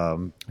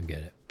 I get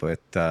it. But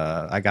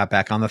I got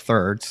back on the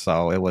 3rd,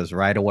 so it was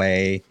right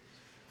away.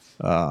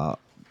 Out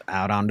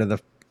onto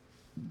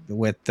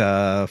with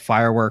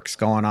fireworks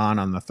going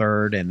on the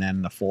 3rd, and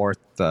then the 4th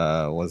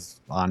was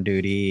on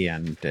duty,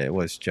 and it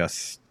was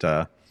just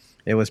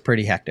it was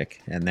pretty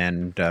hectic. And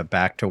then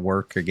back to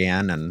work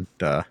again, and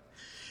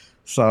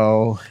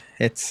so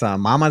it's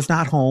Mama's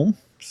not home,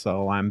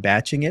 so I'm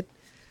batching it.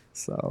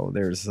 So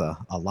there's a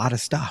lot of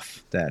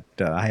stuff that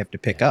I have to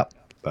pick up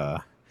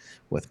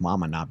with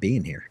Mama not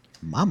being here.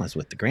 Mama's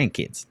with the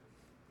grandkids.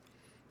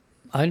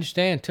 I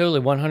understand totally,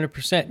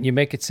 100%. You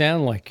make it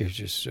sound like there's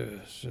just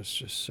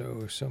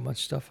so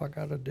much stuff I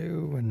gotta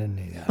do, and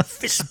then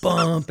fist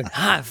bump and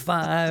high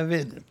five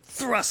and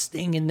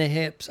thrusting in the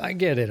hips. I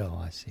get it all.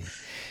 I see.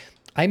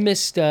 I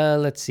missed.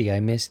 Let's see.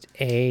 I missed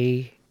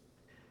A,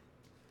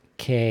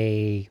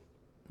 K,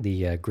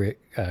 the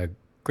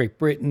Great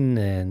Britain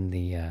and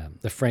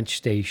the French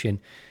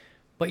station,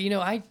 but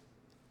I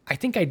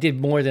think I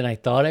did more than I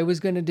thought I was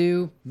going to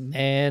do,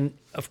 and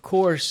of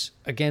course,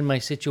 again, my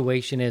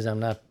situation is I'm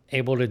not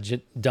able to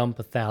dump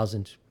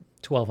 1,000,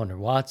 1,200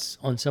 watts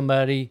on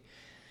somebody.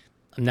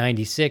 I'm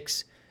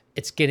 96.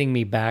 It's getting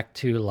me back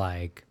to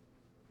like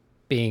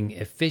being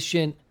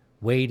efficient,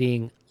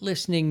 waiting,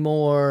 listening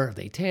more. Are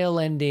they tail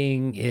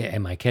ending?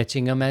 Am I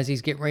catching him as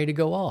he's getting ready to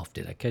go off?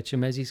 Did I catch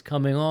him as he's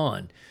coming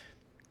on?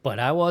 But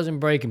I wasn't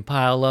breaking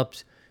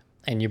pileups,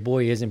 and your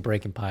boy isn't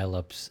breaking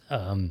pileups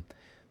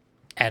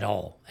at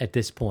all at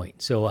this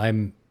point. So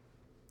I'm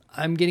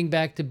getting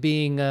back to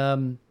being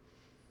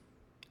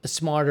a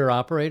smarter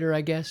operator,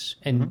 I guess,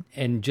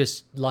 and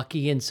just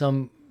lucky in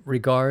some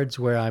regards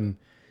where I'm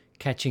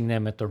catching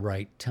them at the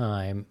right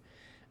time.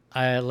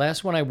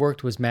 Last one I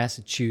worked was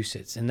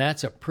Massachusetts, and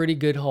that's a pretty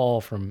good haul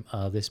from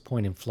this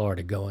point in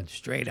Florida going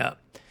straight up.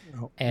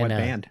 Oh, and, what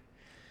band?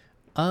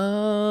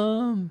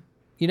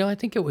 I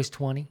think it was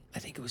 20.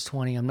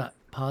 I'm not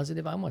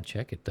positive. I'm going to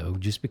check it, though,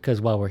 just because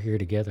while we're here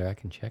together, I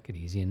can check it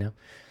easy enough.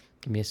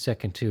 Give me a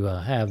second to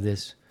have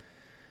this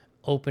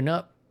open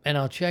up, and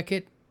I'll check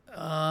it.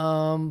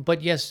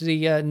 But yes,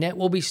 the net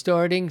will be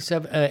starting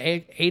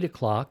 8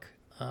 o'clock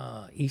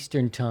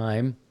Eastern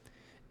time,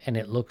 and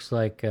it looks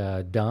like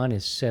Don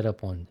is set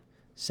up on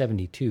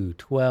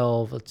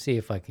 7212. Let's see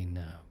if I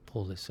can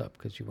pull this up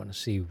because you want to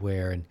see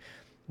where. And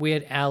we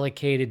had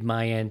allocated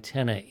my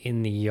antenna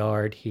in the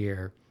yard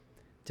here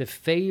to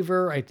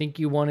favor. I think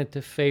you wanted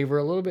to favor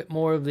a little bit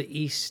more of the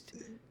East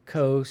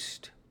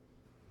Coast.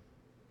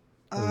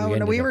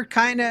 We were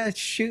kind of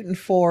shooting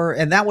for,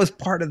 and that was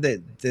part of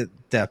the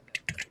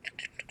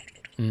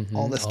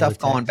all the stuff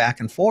going back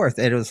and forth.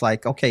 It was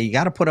like, okay, you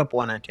got to put up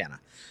one antenna.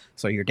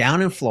 So you're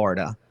down in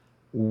Florida.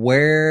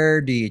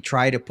 Where do you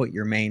try to put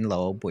your main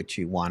lobe, which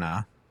you want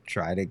to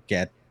try to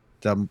get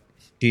the,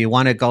 do you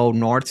want to go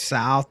north,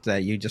 south?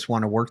 You just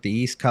want to work the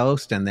East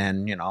Coast and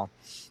then,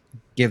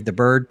 give the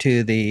bird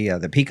to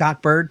the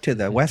peacock bird to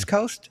the West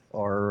Coast?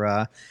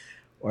 Or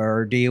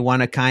do you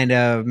want to kind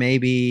of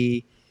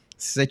maybe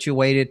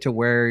situate it to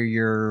where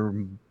your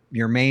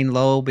main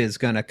lobe is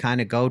going to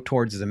kind of go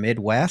towards the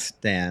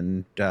Midwest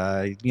and,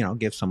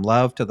 give some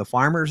love to the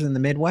farmers in the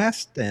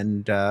Midwest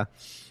and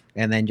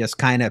then just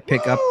kind of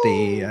pick up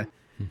the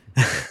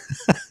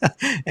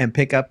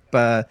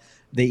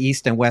the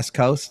East and West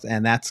Coast.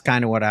 And that's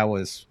kind of what I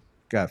was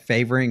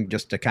favoring,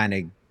 just to kind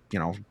of,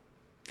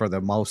 for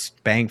the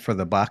most bang for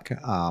the buck.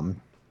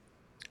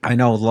 I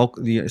know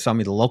some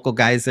of the local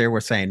guys there were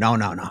saying, no, you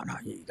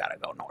got to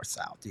go north,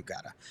 south. You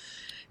got to.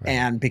 Right.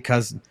 And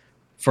because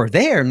for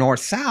there, north,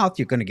 south,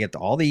 you're going to get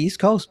all the East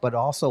Coast, but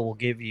also will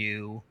give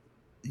you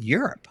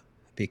Europe,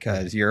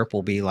 because Europe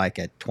will be like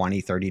at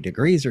 20, 30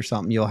 degrees or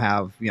something. You'll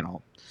have,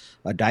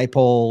 a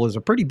dipole is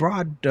a pretty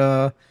broad,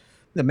 the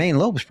main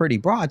lobe is pretty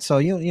broad. So,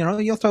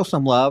 you'll throw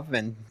some love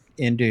and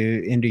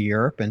into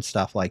Europe and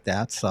stuff like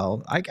that.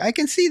 So I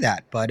can see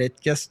that, but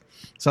it just,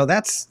 so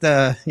that's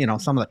the,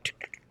 some of the,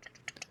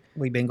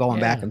 we've been going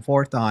back and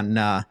forth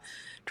on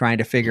trying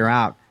to figure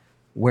out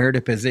where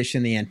to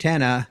position the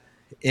antenna,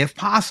 if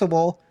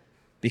possible,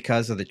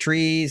 because of the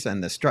trees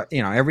and the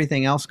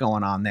everything else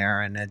going on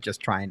there, and then just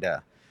trying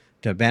to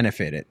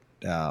benefit it.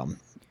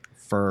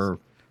 For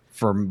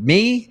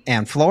me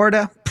and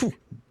Florida,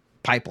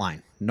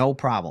 pipeline, no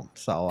problem.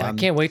 So I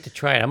can't wait to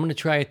try it. I'm going to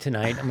try it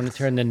tonight. I'm going to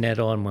turn the net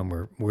on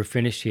when we're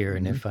finished here,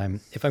 and if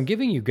I'm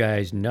giving you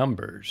guys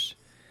numbers,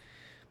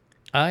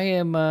 I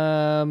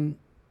am.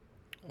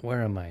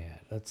 Where am I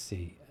at? Let's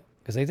see,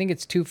 because I think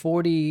it's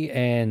 240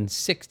 and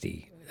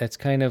 60. That's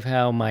kind of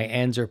how my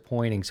ends are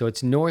pointing. So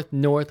it's north,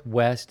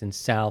 northwest, and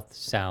south,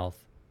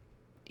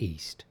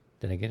 southeast.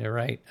 Did I get it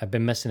right? I've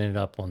been messing it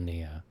up on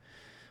the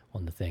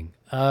thing.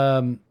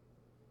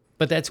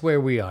 But that's where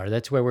we are.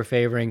 That's where we're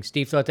favoring.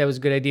 Steve thought that was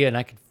a good idea, and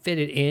I could fit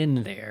it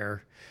in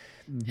there,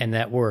 and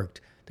that worked.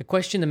 The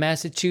question to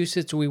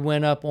Massachusetts, we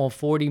went up on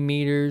 40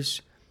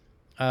 meters.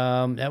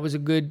 That was a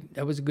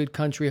good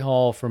country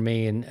haul for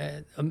me,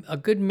 and a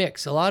good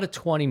mix. A lot of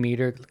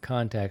 20-meter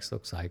contacts,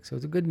 looks like. So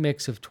it's a good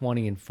mix of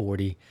 20 and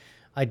 40.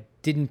 I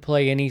didn't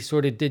play any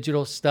sort of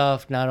digital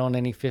stuff, not on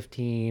any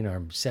 15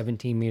 or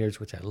 17 meters,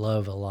 which I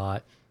love a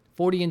lot.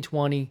 40 and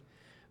 20.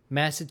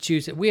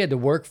 Massachusetts, we had to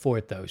work for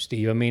it, though,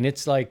 Steve. I mean,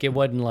 it's like, it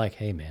wasn't like,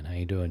 hey, man, how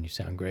you doing? You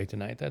sound great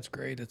tonight. That's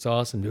great. That's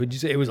awesome. Would you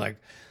say? It was like,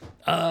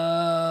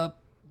 I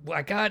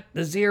got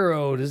the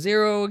zero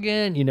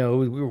again.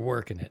 We were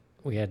working it.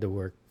 We had to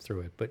work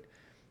through it, but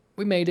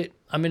we made it.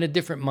 I'm in a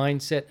different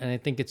mindset, and I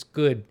think it's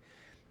good,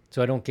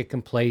 so I don't get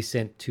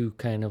complacent to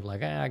kind of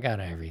like, I got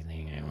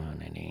everything I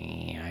want.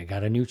 I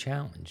got a new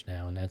challenge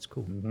now, and that's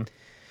cool. Mm-hmm.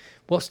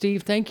 Well,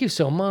 Steve, thank you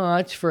so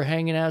much for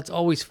hanging out. It's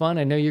always fun.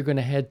 I know you're going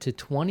to head to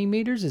 20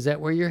 meters. Is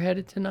that where you're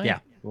headed tonight? Yeah,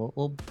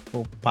 we'll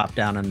pop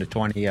down into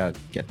 20,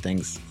 get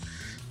things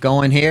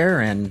going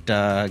here, and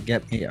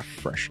get me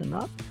freshen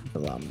up.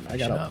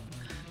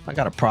 I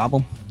got a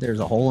problem. There's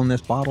a hole in this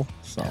bottle.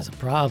 So that's a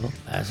problem.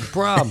 That's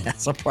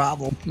a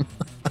problem.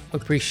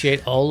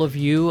 Appreciate all of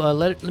you.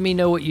 Let me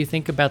know what you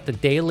think about the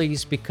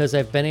dailies, because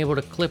I've been able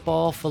to clip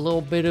off a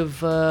little bit of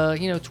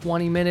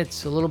 20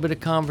 minutes, a little bit of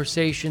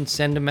conversation,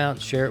 send them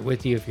out, share it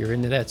with you if you're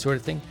into that sort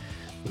of thing.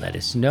 Let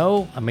us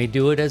know. I may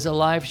do it as a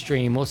live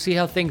stream. We'll see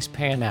how things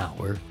pan out.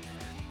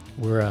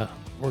 We're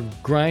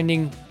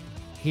grinding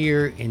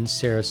here in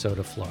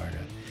Sarasota, Florida.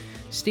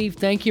 Steve,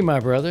 thank you, my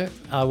brother.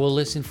 I will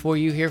listen for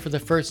you here for the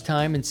first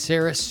time in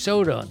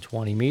Sarasota on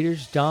 20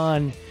 meters.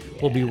 Don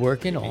will be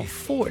working on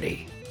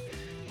 40.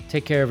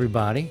 Take care,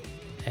 everybody.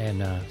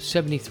 And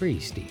 73,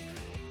 Steve.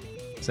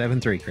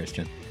 7-3,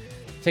 Christian.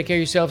 Take care of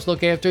yourselves.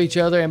 Look after each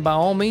other. And by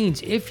all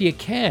means, if you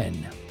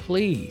can,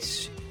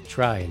 please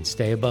try and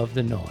stay above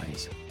the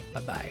noise.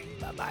 Bye-bye.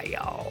 Bye-bye,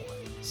 y'all.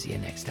 See you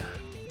next time.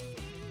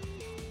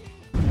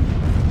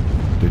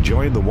 To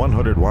join the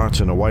 100 Watts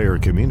in a Wire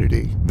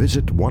community,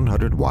 visit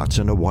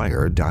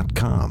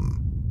 100wattsinawire.com.